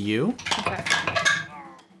attack you. Okay.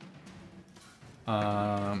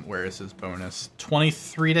 Where is his bonus?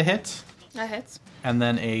 23 to hit, That hits. and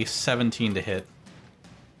then a 17 to hit.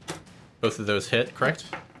 Both of those hit, correct?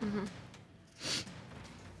 Mm-hmm.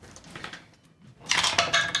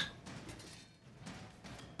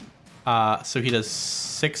 So he does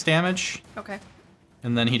 6 damage, Okay.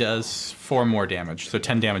 and then he does 4 more damage, so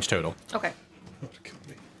 10 damage total. Okay. Kill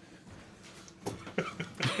me.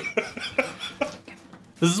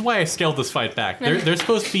 This is why I scaled this fight back. There's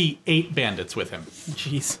supposed to be 8 bandits with him.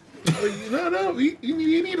 Jeez. No, you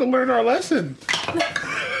need to learn our lesson.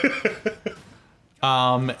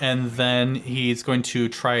 And then he's going to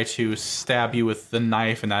try to stab you with the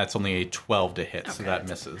knife, and that's only a 12 to hit, so Okay. that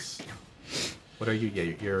misses. What are you?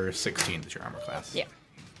 Yeah, you're 16 is your armor class. Yeah.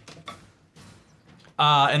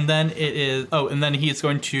 And then it is... Oh, and then he's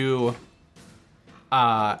going to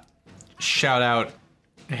shout out,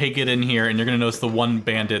 hey, get in here, and you're going to notice the one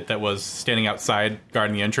bandit that was standing outside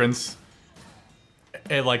guarding the entrance.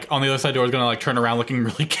 And, like, on the other side of the door is going to, like, turn around looking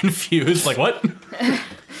really confused. Like, what?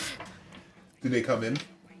 Did they come in?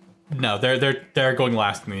 No, they're going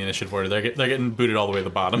last in the initiative order. They're getting booted all the way to the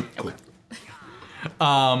bottom. Cool.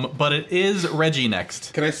 But it is Reggie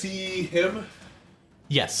next. Can I see him?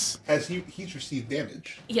 Yes. Has he's received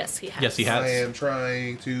damage? Yes, he has. Yes, he I has. am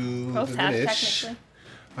trying to Both have, diminish technically.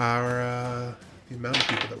 our the amount of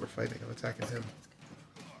people that we're fighting. I'm attacking him.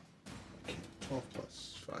 12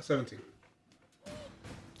 plus 5, 17.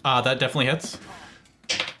 That definitely hits.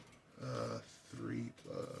 3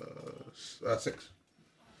 plus 6.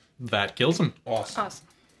 That kills him. Awesome. Awesome.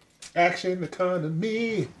 Action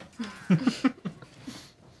economy. Alrighty.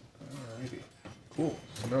 Cool.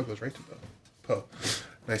 So now it goes right to Poe.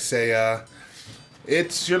 And I say,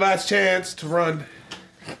 it's your last chance to run.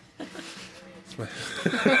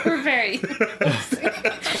 We're very...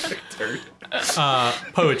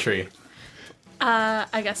 Poetry.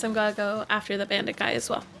 I guess I'm gonna go after the bandit guy as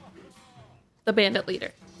well. The bandit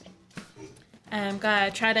leader. And I'm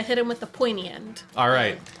gonna try to hit him with the pointy end. All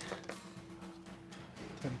right.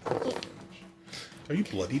 10 points of damage. Are you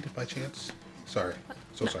bloodied by chance? Sorry.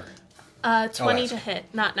 So sorry. 20 ask. to hit.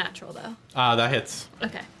 Not natural, though. That hits.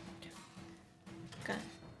 Okay. Okay.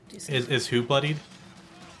 Do some- Is who bloodied?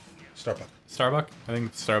 Starbuck. Starbuck? I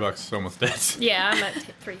think Starbuck's almost dead. Yeah, I'm at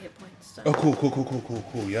 3 hit points. So. Oh,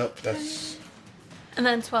 cool. Yep, that's And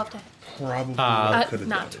then 12 to hit. Probably could have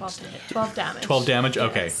Not 12 to hit. 12 damage. 12 damage?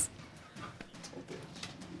 Okay. Yes.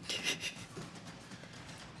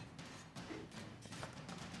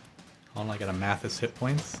 Hold on, I gotta math his hit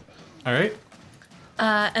points. All right.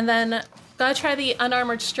 And then gotta try the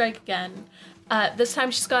unarmored strike again. This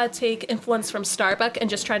time she's gotta take influence from Starbuck and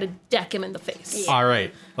just try to deck him in the face. All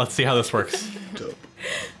right. Let's see how this works. Dope.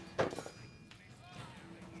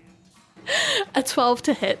 A 12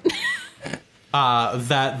 to hit.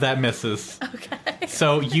 That misses. Okay.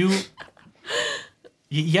 So you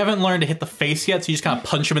haven't learned to hit the face yet, so you just kind of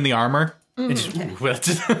punch him in the armor. And just,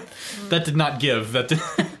 that did not give. That did.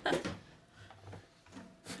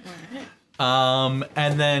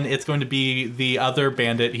 And then it's going to be the other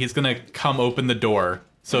bandit. He's going to come open the door.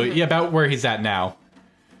 So yeah, about where he's at now.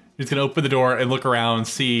 He's going to open the door and look around and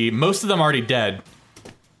see most of them already dead.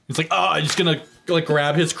 He's like, oh, I'm just going to like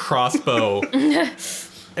grab his crossbow.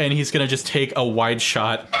 And he's going to just take a wide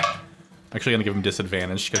shot. Actually, going to give him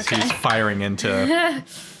disadvantage because he's firing into...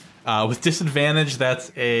 with disadvantage,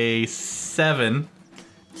 that's a 7.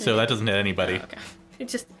 So that doesn't hit anybody. Okay. It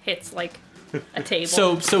just hits like a table.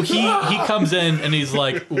 So he comes in and he's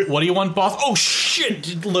like, "What do you want, boss?" Oh shit!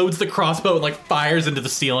 He loads the crossbow and like fires into the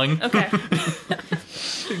ceiling. Okay.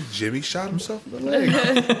 Jimmy shot himself in the leg.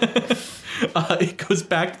 It goes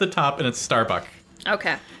back to the top and it's Starbuck.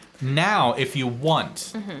 Okay. Now, if you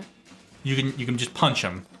want, you can just punch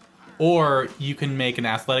him, or you can make an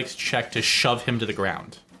athletics check to shove him to the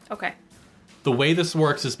ground. Okay. The way this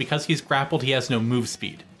works is because he's grappled, he has no move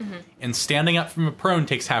speed. And standing up from a prone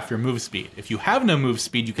takes half your move speed. If you have no move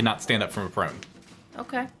speed, you cannot stand up from a prone.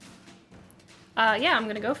 Okay. Yeah, I'm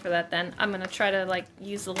gonna go for that then. I'm gonna try to like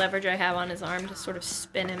use the leverage I have on his arm to sort of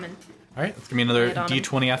spin him and. All right, let's give me another Hit on him.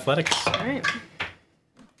 D20 athletics. All right.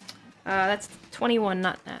 That's 21,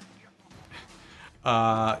 not that.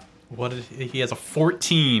 He has a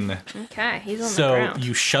 14. Okay, he's on the So ground.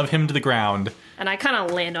 you shove him to the ground. And I kind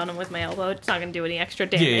of land on him with my elbow. It's not gonna do any extra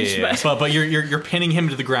damage, Yeah. but But you're pinning him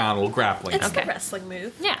to the ground while grappling. It's Okay. the wrestling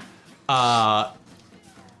move. yeah.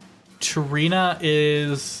 Tarina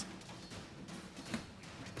is.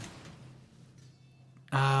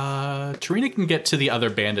 Tarina can get to the other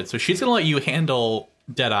bandit, so she's gonna let you handle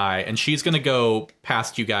Deadeye, and she's gonna go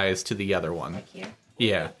past you guys to the other one. Here.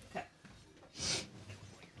 Yeah. Okay.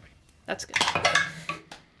 That's good.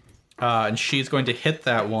 And she's going to hit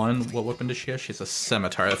that one. What weapon does she have? She has a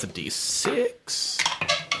scimitar. That's a D6.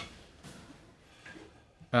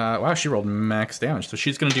 Wow, she rolled max damage. So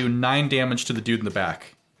she's going to do 9 damage to the dude in the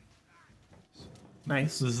back.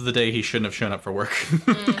 Nice. This is the day he shouldn't have shown up for work.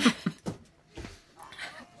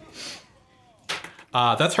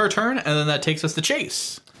 That's her turn, and then that takes us to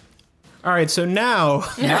Chase. All right, so now...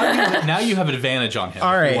 Now you have advantage on him.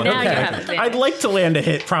 All right, If you want Now to- you okay. have advantage. I'd like to land a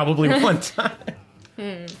hit probably one time.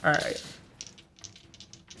 All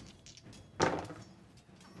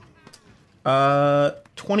right.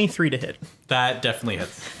 23 to hit. That definitely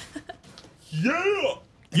hits. Yeah!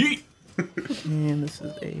 Yeet! And this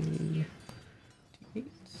is a... D8.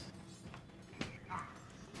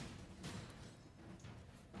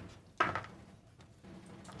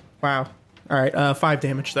 Wow. All right, 5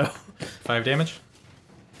 damage, though. 5 damage.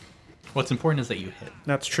 What's important is that you hit.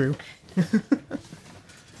 That's true.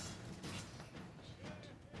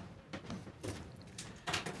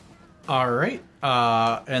 All right.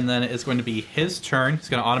 And then it's going to be his turn. He's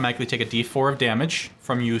going to automatically take a D4 of damage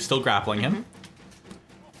from you still grappling him.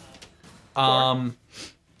 What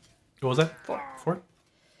was that? 4.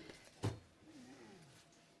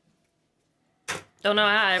 Don't know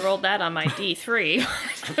how I rolled that on my D3.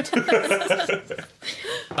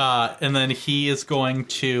 And then he is going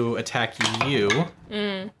to attack you.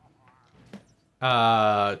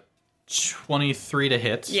 23 to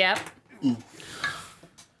hit. Yep.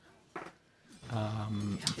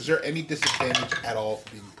 Is there any disadvantage at all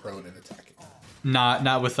for being prone and attacking?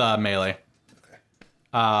 Not with melee.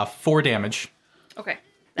 Okay. 4 damage. Okay.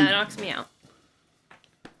 That knocks me out.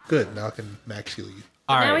 Good. Now I can max heal you.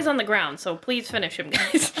 All Now right. he's on the ground, so please finish him,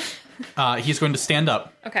 guys. He's going to stand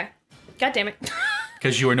up Okay. God damn it.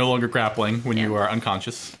 because you are no longer grappling when you are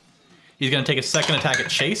unconscious. He's going to take a second attack at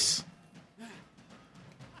Chase.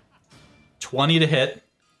 20 to hit.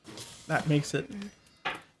 That makes it.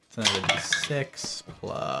 So another D6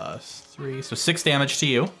 plus 3. So 6 damage to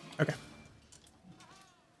you. Okay.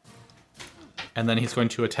 And then he's going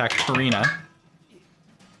to attack Karina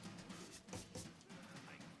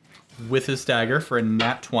with his dagger for a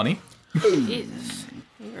nat 20. Jesus.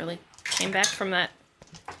 You really came back from that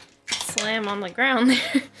slam on the ground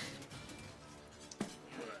there.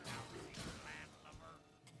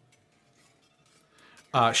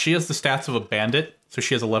 She has the stats of a bandit, So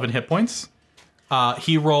she has 11 hit points.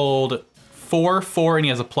 He rolled 4, 4, and he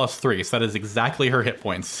has a +3. So that is exactly her hit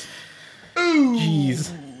points.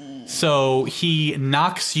 Jeez. So he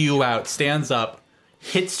knocks you out, stands up,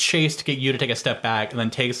 hits Chase to get you to take a step back, and then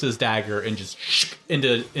takes his dagger and just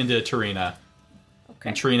into Tarina. Okay.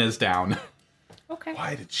 And Tarina's down. Okay.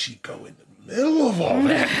 Why did she go in the middle of all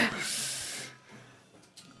that?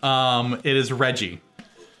 It is Reggie.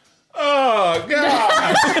 Oh,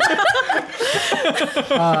 God.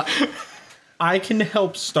 I can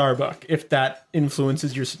help Starbuck if that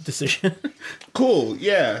influences your decision. Cool,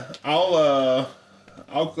 yeah. I'll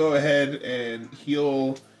go ahead and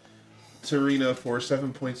heal Tarina for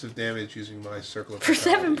 7 points of damage using my circle of For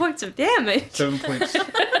vitality. 7 points of damage. 7 points of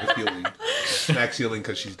healing. Max healing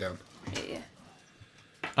because she's down.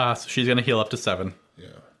 Yeah. So she's going to heal up to 7. Yeah.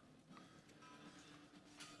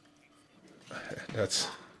 That's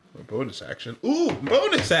a bonus action. Ooh,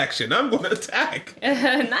 bonus action! I'm going to attack.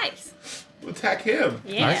 Nice. Attack him.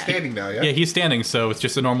 Yeah. He's standing now, yeah? Yeah, he's standing, so it's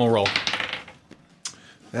just a normal roll.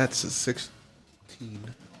 That's a 16.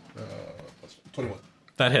 21.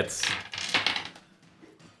 That hits.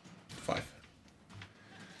 5.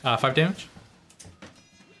 5 damage.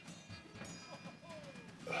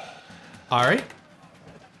 All right.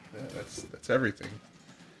 Yeah, that's everything.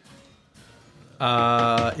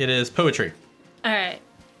 It is poetry. All right.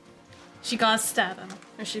 She gotta stab him,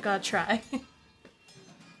 or she gotta try.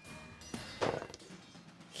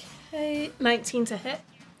 Okay, 19 to hit.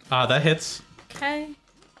 That hits. Okay.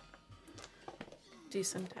 Do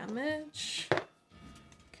some damage.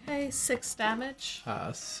 Okay, 6 damage.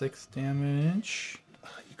 6 damage.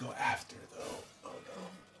 You go after, though. Oh, no.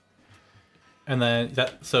 And then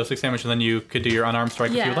so 6 damage, and then you could do your unarmed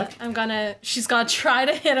strike if you would like. She's gonna try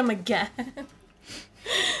to hit him again.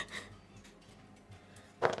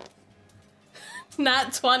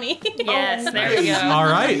 Not 20. Yes, Oh. there we go. All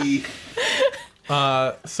right.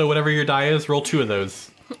 So whatever your die is, roll 2 of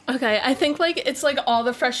those. Okay, I think it's all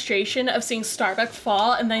the frustration of seeing Starbuck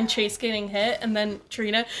fall and then Chase getting hit and then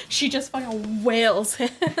Trina, she just fucking wails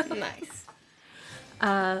him. Nice.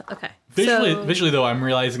 Okay. Visually though, I'm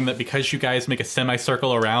realizing that because you guys make a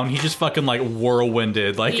semicircle around, he just fucking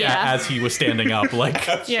whirlwinded Yeah. as he was standing up.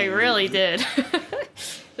 Yeah, he really did.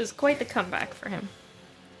 It was quite the comeback for him.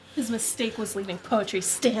 His mistake was leaving poetry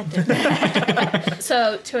standing.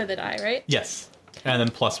 So 2 of the die, right? Yes, and then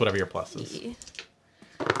plus whatever your plus is.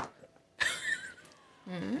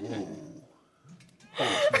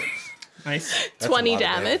 Nice. 20 a lot of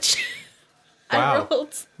damage. Wow. I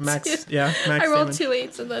rolled Max, two. yeah, max I rolled damage. 2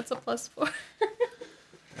 8s and that's a +4.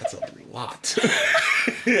 That's a lot.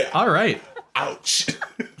 All right. Ouch.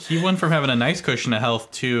 He went from having a nice cushion of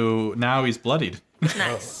health to now he's bloodied.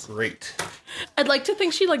 Nice. Great. I'd like to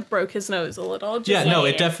think she broke his nose a little. Just Yeah, no,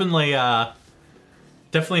 Yeah. it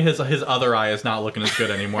definitely his other eye is not looking as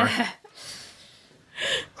good anymore.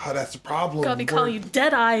 Oh, that's the problem. Gotta be calling you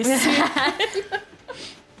dead eyes.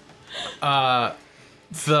 Now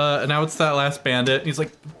it's that last bandit. He's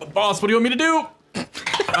like, boss, what do you want me to do?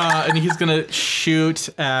 And he's gonna shoot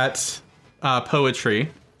at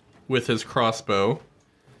poetry with his crossbow.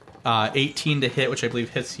 18 to hit, which I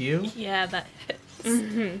believe hits you. Yeah, that hits.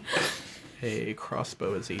 A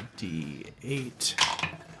crossbow is a D8.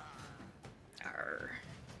 Arr.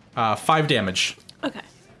 5 damage Okay.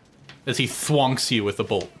 as he thwonks you with a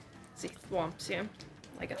bolt. See, thwomps you.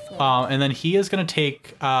 Like a thwomp. And then he is going to take,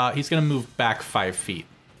 he's going to move back 5 feet.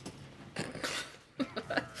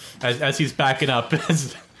 as he's backing up.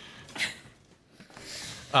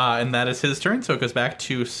 And that is his turn, so it goes back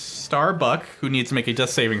to Starbuck, who needs to make a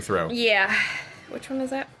death saving throw. Yeah. Which one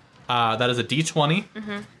is that? That is a D20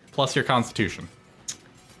 plus your Constitution.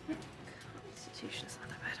 Constitution's not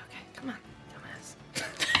that bad. Okay, come on,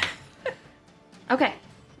 dumbass. Okay,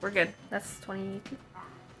 we're good. That's 22.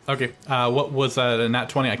 Okay, what was that, a nat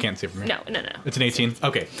 20? I can't see it from here. No. It's an 18?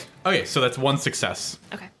 Okay. Okay, so that's 1 success.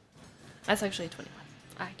 Okay. That's actually a 21.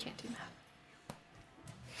 I can't do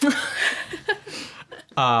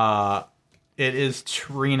math. It is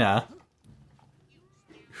Trina,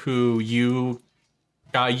 who you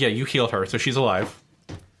healed her, so she's alive.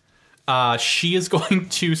 She is going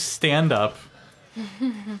to stand up.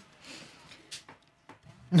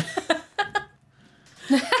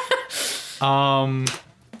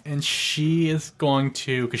 And she is going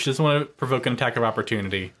to, because she doesn't want to provoke an attack of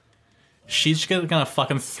opportunity, she's just gonna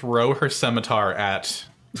fucking throw her scimitar at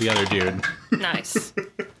the other dude Nice.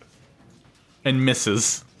 and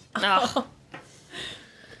misses. Oh,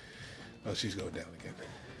 Oh, she's going down again.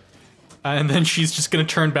 And then she's just gonna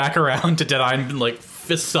turn back around to Deadeye and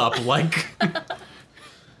fists up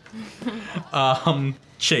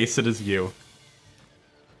Chase, it is you.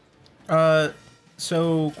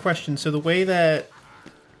 So, question. So the way that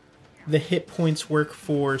the hit points work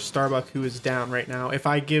for Starbuck, who is down right now, if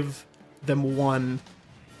I give them 1,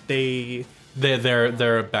 they're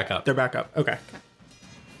back up. back up. Okay.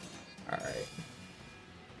 All right.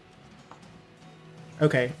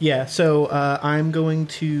 Okay. Yeah. So I'm going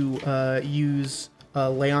to use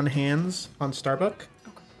lay on hands on Starbuck.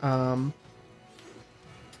 Okay.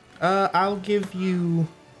 I'll give you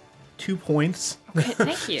 2 points. Okay,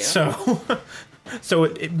 thank you. So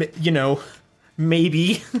it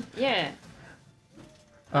maybe. Yeah.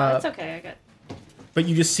 That's okay. I got. But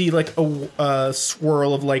you just see like a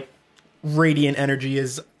swirl of like radiant energy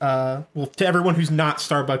is to everyone who's not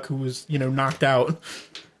Starbuck, who was knocked out,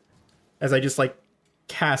 as I just like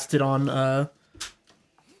cast it on her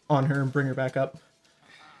and bring her back up,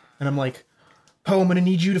 and I'm like, Poe, I'm gonna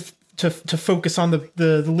need you to focus on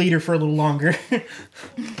the leader for a little longer.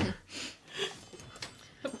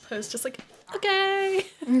 Poe's just like, okay.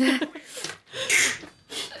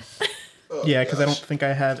 Yeah, because I don't think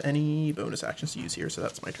I have any bonus actions to use here, so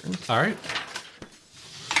that's my turn. All right.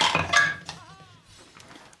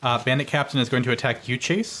 Bandit Captain is going to attack you,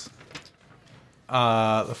 Chase.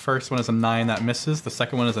 The first one is a 9, that misses. The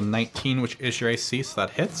second one is a 19, which is your AC, so that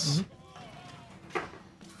hits.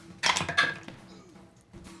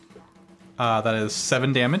 That is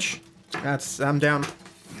 7 damage. I'm down.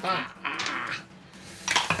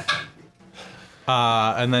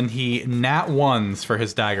 And then he nat 1s for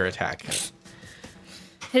his dagger attack.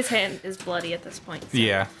 His hand is bloody at this point. So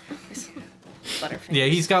Yeah. Butterfingers. Yeah,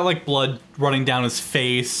 he's got like blood running down his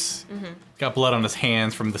face. Got blood on his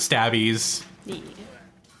hands from the stabbies. Yeah.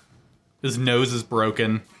 His nose is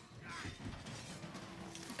broken.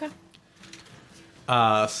 Okay.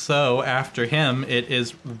 So after him, it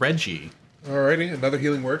is Reggie. Alrighty, another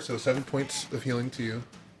healing word, so 7 points of healing to you.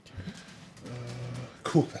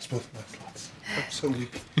 Cool, that's both of my slots. I'm so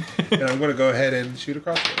weak. And I'm going to go ahead and shoot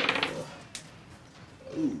across the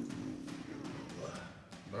room. Ooh.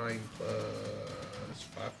 9 plus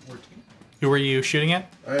 5, 14. Who are you shooting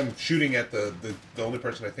at? I'm shooting at the only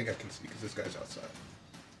person I think I can see, because this guy's outside.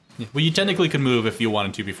 Yeah. Well, you technically could move if you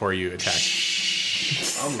wanted to before you attack.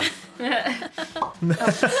 I'll move.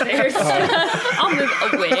 Upstairs. I'll move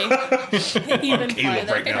away. Even Caleb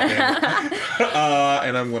farther. right now, man.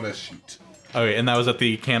 And I'm going to shoot. Okay, and that was at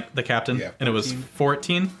the captain? Yeah, And it was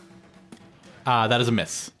 14? That is a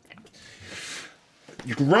miss.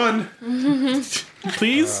 You can run.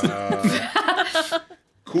 Please?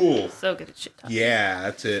 Cool. So good at shit talking. Yeah,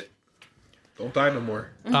 that's it. Don't die no more.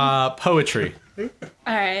 Poetry. All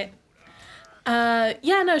right.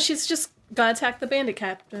 Yeah, no, she's just gonna attack the bandit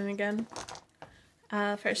captain again.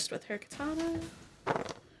 First with her katana.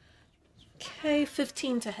 Okay,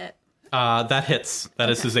 15 to hit. That hits. That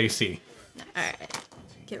is his AC. All right,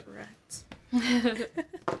 get wrecked.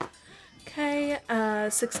 Okay,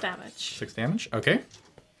 6 damage. 6 damage. Okay.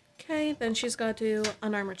 Okay, then she's gonna do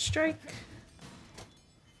unarmored strike.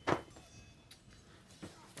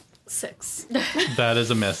 6. That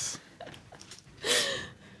is a miss.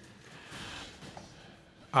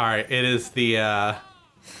 All right, it is the other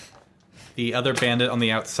bandit on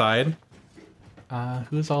the outside.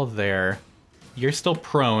 Who's all there? You're still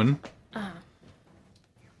prone.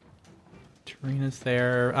 Tarina's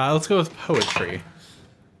there. Let's go with poetry.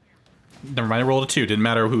 Never mind, I rolled a 2. Didn't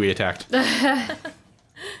matter who he attacked.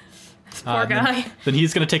 Poor guy. Then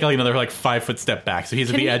he's going to take like another 5-foot step back, so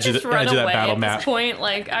he's at Can the he edge of just that run away battle at map. this point?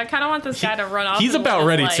 Like, I kind of want this guy to run off. He's and about live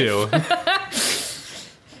ready his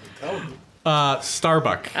life. to.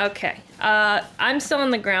 Starbuck. Okay. I'm still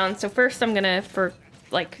on the ground, so first I'm gonna, for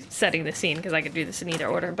setting the scene, because I could do this in either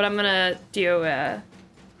order, but I'm gonna do a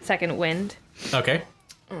second wind. Okay.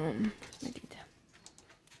 Let me do that.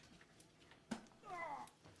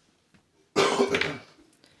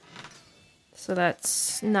 So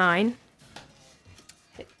that's 9.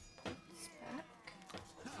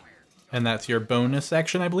 And that's your bonus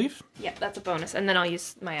action, I believe? Yeah, that's a bonus, and then I'll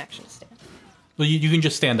use my action to stand. Well, you can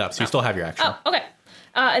just stand up, so you still have your action. Oh, okay.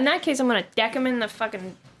 In that case, I'm gonna deck him in the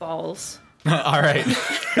fucking balls. All right.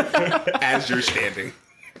 As you're standing.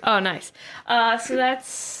 Oh, nice. So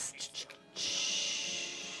that's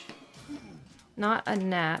not a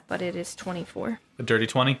nat, but it is 24. A dirty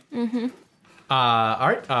 20? Mm-hmm. All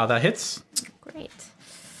right, that hits. Great.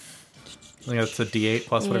 I think that's a D8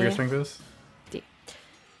 plus whatever your strength is. D.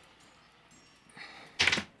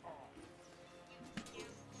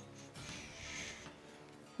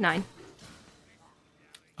 9.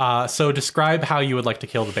 So describe how you would like to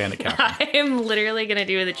kill the bandit captain. I am literally gonna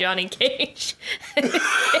do the Johnny Cage in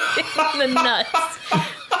the nuts.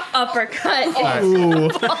 uppercut.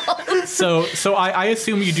 So I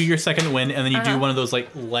assume you do your second win, and then you do one of those like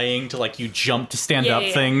laying to like you jump to stand up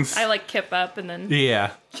things. I like kip up and then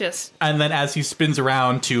just. And then as he spins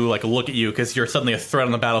around to like look at you because you're suddenly a threat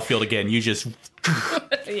on the battlefield again, you just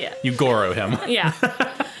you Goro him. Yeah.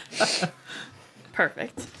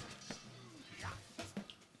 Perfect.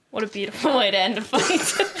 What a beautiful way to end a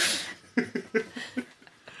fight.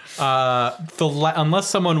 Unless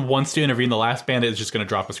someone wants to intervene, the last bandit is just going to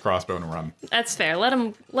drop his crossbow and run. That's fair. Let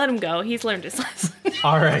him go. He's learned his lesson.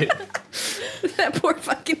 All right. That poor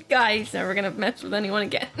fucking guy. He's never going to mess with anyone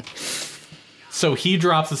again. So he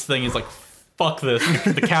drops this thing. He's like, fuck this.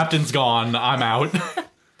 The captain's gone. I'm out.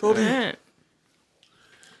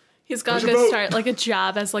 He's got to go start like a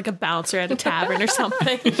job as like a bouncer at a tavern or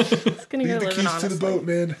something. He's going to go Leave the live keys honestly. to the boat,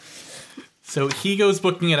 man. So he goes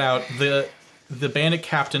booking it out. The bandit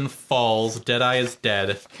captain falls. Deadeye is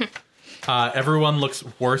dead. Everyone looks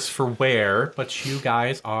worse for wear, but you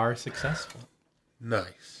guys are successful.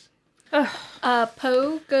 Nice.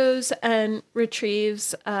 Poe goes and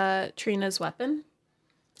retrieves Trina's weapon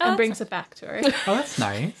and brings it back to her. Oh, that's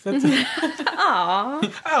nice.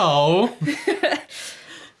 Aww. Oh.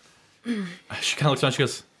 She kind of looks around. She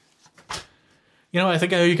goes, "You know, I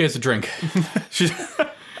think I owe you guys a drink." She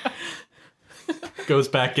goes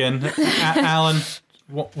back in. Alan,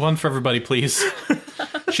 one for everybody, please.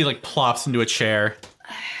 She like plops into a chair.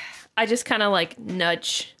 I just kind of like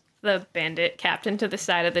nudge the bandit captain to the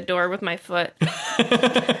side of the door with my foot.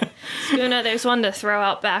 Skuna, there's one to throw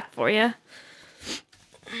out back for you.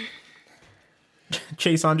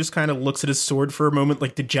 Chason just kind of looks at his sword for a moment,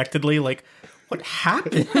 like dejectedly, like, what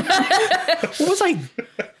happened? What was I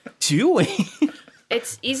doing?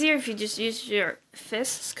 It's easier if you just use your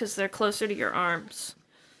fists because they're closer to your arms.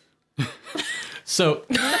 So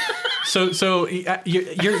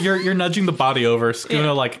you're nudging the body over.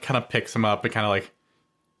 Skuna like kind of picks him up and kind of like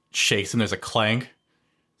shakes, and there's a clang.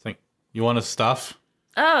 It's like, you want his stuff?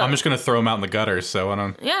 Oh, I'm just gonna throw him out in the gutter. So I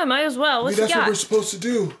don't. yeah, might as well. What That's you got? what we're supposed to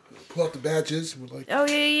do. Pull out the badges. We're like, Oh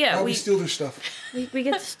yeah. how we We steal their stuff. we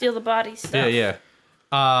get to steal the body stuff. Yeah.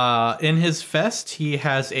 In his vest, he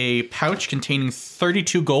has a pouch containing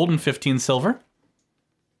 32 gold and 15 silver.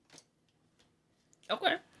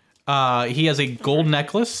 Okay. He has a gold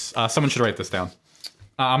necklace. Someone should write this down.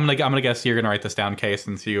 I'm gonna guess you're gonna write this down, Kay,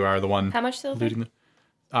 since you are the one. How much silver? looting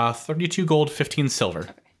the- 32 gold, 15 silver.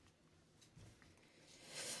 Okay.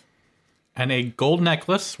 And a gold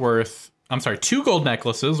necklace worth... I'm sorry, 2 gold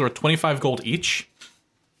necklaces worth 25 gold each.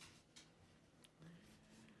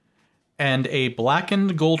 And a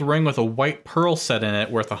blackened gold ring with a white pearl set in it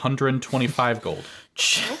worth 125 gold.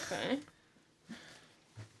 Okay.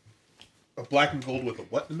 A black and gold with a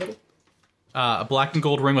what in the middle? A black and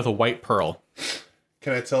gold ring with a white pearl.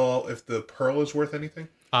 Can I tell if the pearl is worth anything?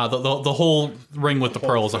 The whole ring with the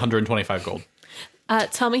pearl is 125 gold.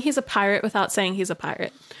 Tell me he's a pirate without saying he's a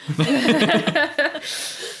pirate.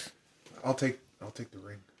 I'll take the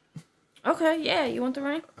ring. Okay, yeah, you want the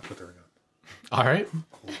ring? I'll put the ring on. All right.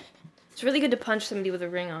 It's really good to punch somebody with a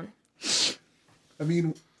ring on. I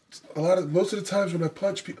mean, most of the times when I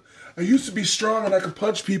punch people, I used to be strong and I could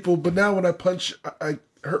punch people, but now when I punch, I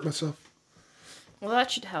hurt myself. Well,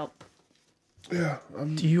 that should help. Yeah,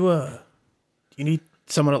 Do you need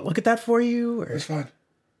someone to look at that for you? Or? it's fine.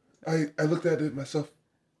 I looked at it myself.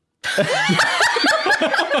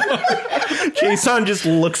 Jason just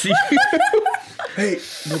looks at you. Hey,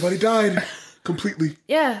 nobody died completely.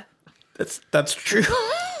 Yeah, That's true.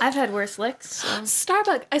 I've had worse licks. So.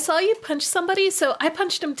 Starbuck, I saw you punch somebody, so I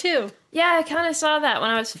punched him too. Yeah, I kind of saw that when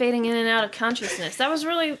I was fading in and out of consciousness. That was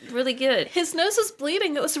really, really good. His nose was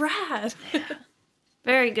bleeding. It was rad.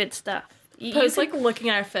 Very good stuff. Poe's like looking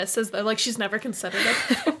at her fists as though like she's never considered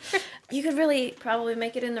it. You could really probably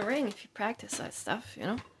make it in the ring if you practice that stuff, you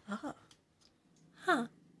know?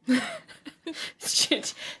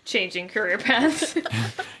 Changing career paths.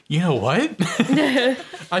 You know what?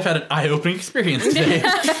 I've had an eye-opening experience today.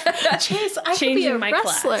 Jeez, I could be Changing a my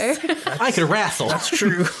wrestler. I could wrestle. That's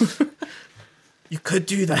true. You could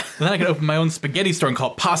do that. And then I could open my own spaghetti store and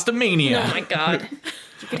call it Pasta Mania. Oh my god.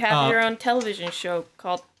 You could have your own television show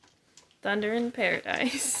called Thunder in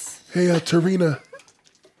Paradise. Hey, Tarina.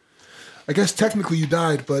 I guess technically you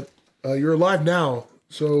died, but you're alive now.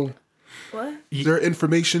 So, What? is there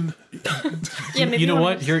information? Yeah, maybe You know one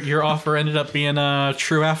what? of us- Your offer ended up being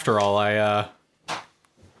true after all.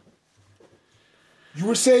 You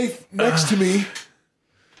were safe next to me,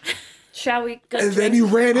 Shall we go and then drink? you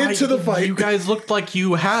ran into the fight. You guys looked like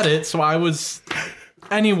you had it, so I was.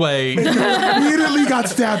 Anyway, Immediately got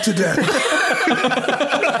stabbed to death.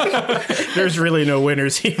 There's really no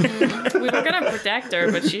winners here. We were gonna protect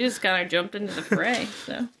her, but she just kind of jumped into the fray.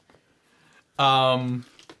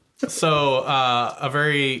 So, a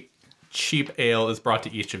very cheap ale is brought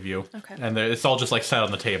to each of you. Okay. And it's all just like set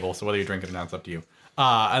on the table, so whether you drink it or not, it's up to you.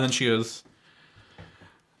 And then she goes,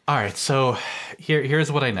 all right, so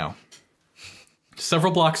here's what I know.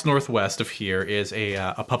 Several blocks northwest of here is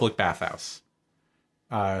a public bathhouse.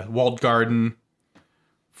 Walled garden,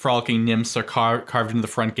 frolicking nymphs are carved into the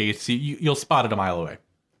front gates. You'll spot it a mile away.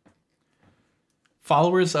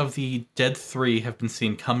 Followers of the Dead Three have been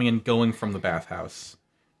seen coming and going from the bathhouse.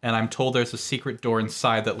 And I'm told there's a secret door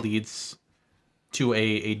inside that leads to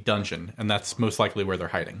a dungeon. And that's most likely where they're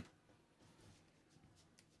hiding.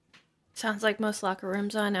 Sounds like most locker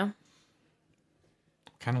rooms I know.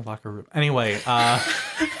 Kind of locker room. Anyway, I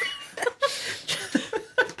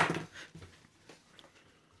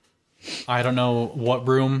don't know what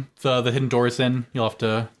room the hidden door is in. You'll have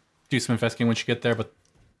to do some investigating once you get there, but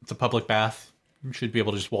it's a public bath. You should be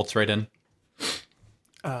able to just waltz right in.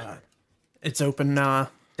 It's open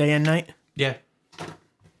day and night. Yeah.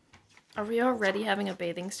 Are we already having a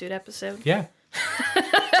bathing suit episode? Yeah. I'm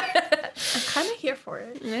kind of here for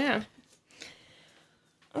it. Yeah.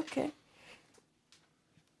 Okay.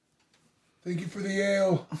 Thank you for the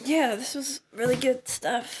ale. Yeah, this was really good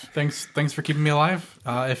stuff. Thanks for keeping me alive.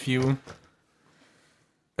 If you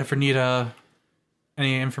ever need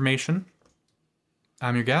any information,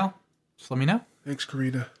 I'm your gal. Just let me know. Thanks,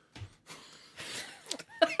 Karina.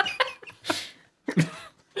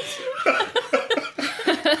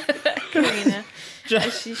 Karina,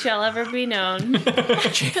 as she shall ever be known.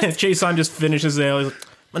 Jason just finishes the ale. He's like,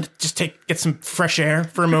 I'm gonna just get some fresh air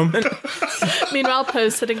for a moment. Meanwhile,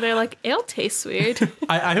 Poe's sitting there like, ale tastes weird.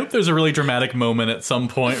 I hope there's a really dramatic moment at some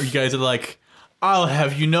point where you guys are like, I'll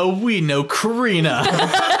have you know we know Karina.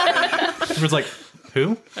 Everyone's like,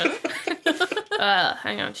 who?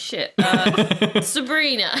 Hang on, shit.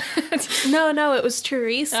 Sabrina. No, it was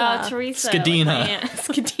Teresa. Teresa. Skadina.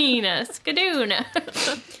 Skaduna.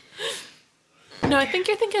 No, I think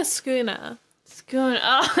you're thinking of Skuna. Skuna.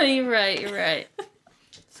 Oh, you're right.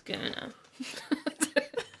 Skuna.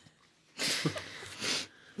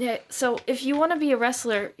 Yeah, so if you want to be a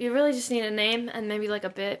wrestler, you really just need a name and maybe like a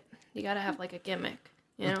bit. You gotta have like a gimmick,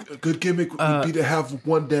 you know? A good gimmick would be to have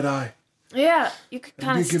one dead eye. Yeah, you could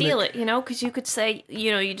kind of be a steal gimmick. it, you know? Because you could say,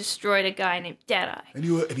 you know, you destroyed a guy named Deadeye. And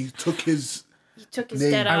he took his... You took his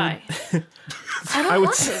Name. dead eye. I don't I would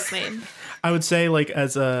want say- his name. I would say, like,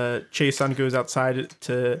 as Jason goes outside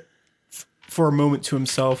for a moment to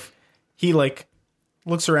himself, he like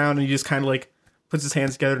looks around and he just kind of like puts his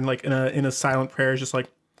hands together and like in a silent prayer, just like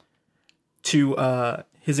to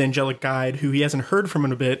his angelic guide, who he hasn't heard from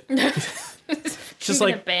in a bit. Just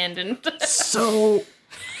like, abandoned. so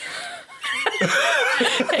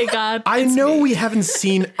Hey, God. I know we haven't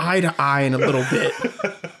seen eye to eye in a little bit.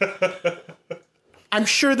 I'm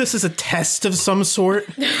sure this is a test of some sort.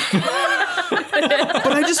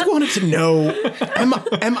 But I just wanted to know, am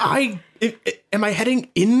I heading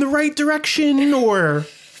in the right direction, or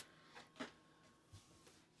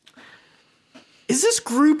is this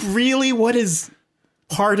group really what is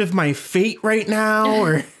part of my fate right now?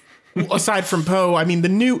 Or aside from Poe, I mean,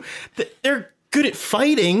 they're good at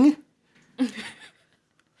fighting,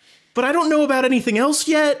 but I don't know about anything else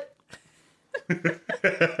yet.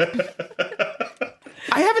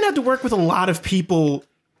 I haven't had to work with a lot of people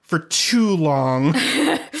for too long.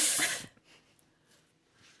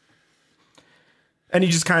 And he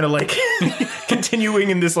just kind of like continuing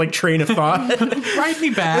in this like train of thought. Write me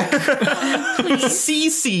back.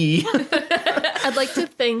 CC. I'd like to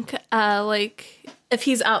think, like, if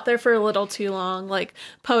he's out there for a little too long, like,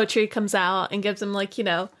 poetry comes out and gives him, like, you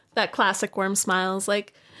know, that classic worm smiles,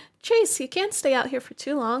 like, Chase, you can't stay out here for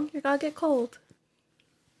too long. You're gonna get cold.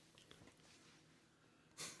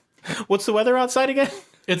 What's the weather outside again?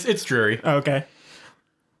 It's dreary. Oh, okay.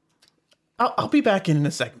 I'll be back in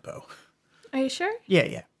a second, Poe. Are you sure?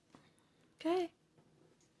 Yeah. Okay.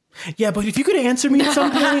 Yeah, but if you could answer me at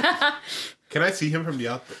some point. Can I see him from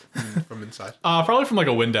from inside? Probably from like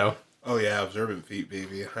a window. Oh yeah, observant feet,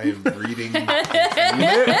 baby. I am reading.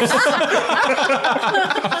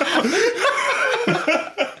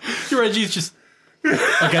 Reggie's just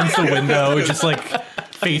against the window, just like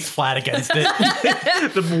face flat against it.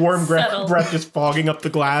 The warm Settle. breath just fogging up the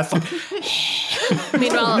glass. Like,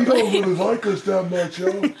 Meanwhile, You don't really like us that much,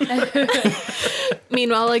 yo.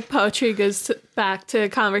 meanwhile, like, poetry goes back to a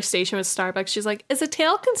conversation with Starbucks. She's like, is a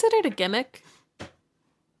tail considered a gimmick?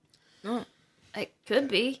 It could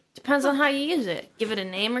be. Depends on how you use it. Give it a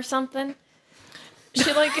name or something.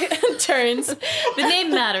 She, like, turns. The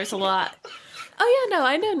name matters a lot. Oh, yeah, no,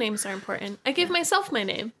 I know names are important. I gave myself my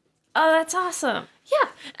name. Oh, that's awesome. Yeah.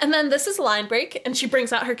 And then this is line break, and she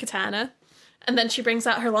brings out her katana. And then she brings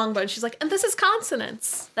out her longbow, and she's like, and this is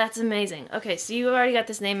consonants. That's amazing. Okay, so you already got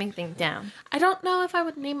this naming thing down. I don't know if I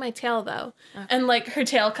would name my tail, though. Okay. And, like, her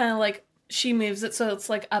tail kind of, like, she moves it so it's,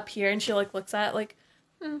 like, up here, and she, like, looks at it, like,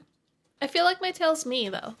 I feel like my tail's me,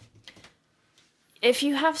 though. If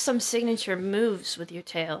you have some signature moves with your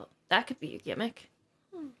tail, that could be a gimmick.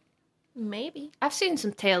 Maybe. I've seen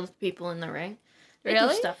some tailed people in the ring. They Really?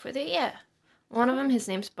 do stuff with it, yeah. One of them, his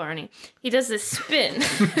name's Barney. He does this spin.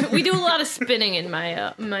 We do a lot of spinning in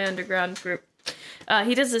my my underground group.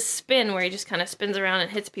 He does this spin where he just kind of spins around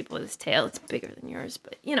and hits people with his tail. It's bigger than yours,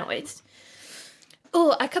 but, you know, it's...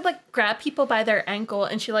 Oh, I could, like, grab people by their ankle,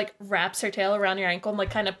 and she, like, wraps her tail around your ankle and,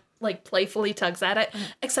 like, kind of, like, playfully tugs at it.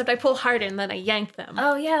 Except I pull harder, and then I yank them.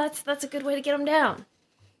 Oh, yeah, that's a good way to get them down.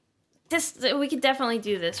 We could definitely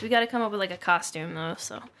do this. We got to come up with, like, a costume, though,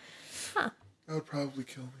 so... Huh. That would probably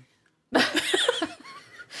kill me.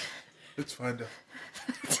 It's fine though.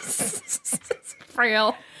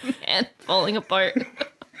 Frail man falling apart.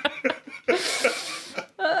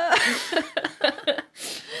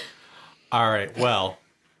 All right, well,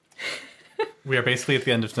 we are basically at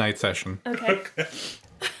the end of tonight's session. Okay.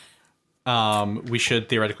 We should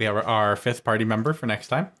theoretically have our fifth party member for next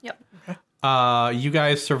time. Yep. You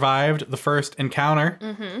guys survived the first encounter,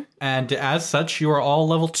 and as such, you are all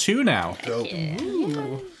level 2 now. Dope.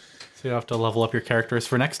 So you have to level up your characters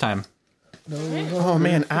for next time. Oh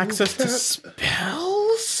man, access to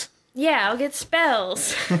spells? Yeah, I'll get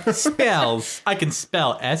spells. Spells. I can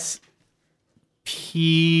spell S-P...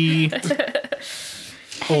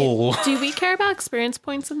 Oh. Do we care about experience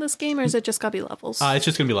points in this game, or is it just gotta be levels? It's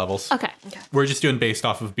just going to be levels. Okay. We're just doing based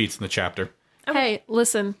off of beats in the chapter. Hey,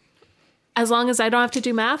 listen. As long as I don't have to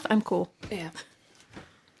do math, I'm cool. Yeah.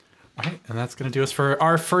 All right, and that's going to do us for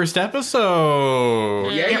our first episode.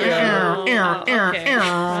 Air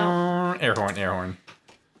horn.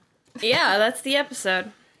 Yeah, that's the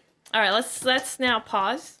episode. All right, let's now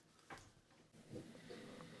pause.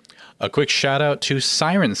 A quick shout out to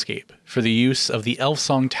Sirenscape for the use of the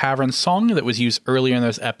Elfsong Tavern song that was used earlier in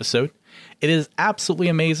this episode. It is absolutely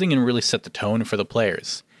amazing and really set the tone for the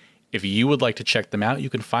players. If you would like to check them out, you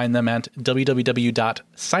can find them at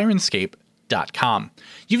www.sirenscape.com.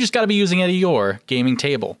 You've just got to be using it at your gaming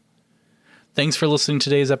table. Thanks for listening to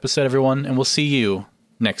today's episode, everyone, and we'll see you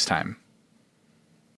next time.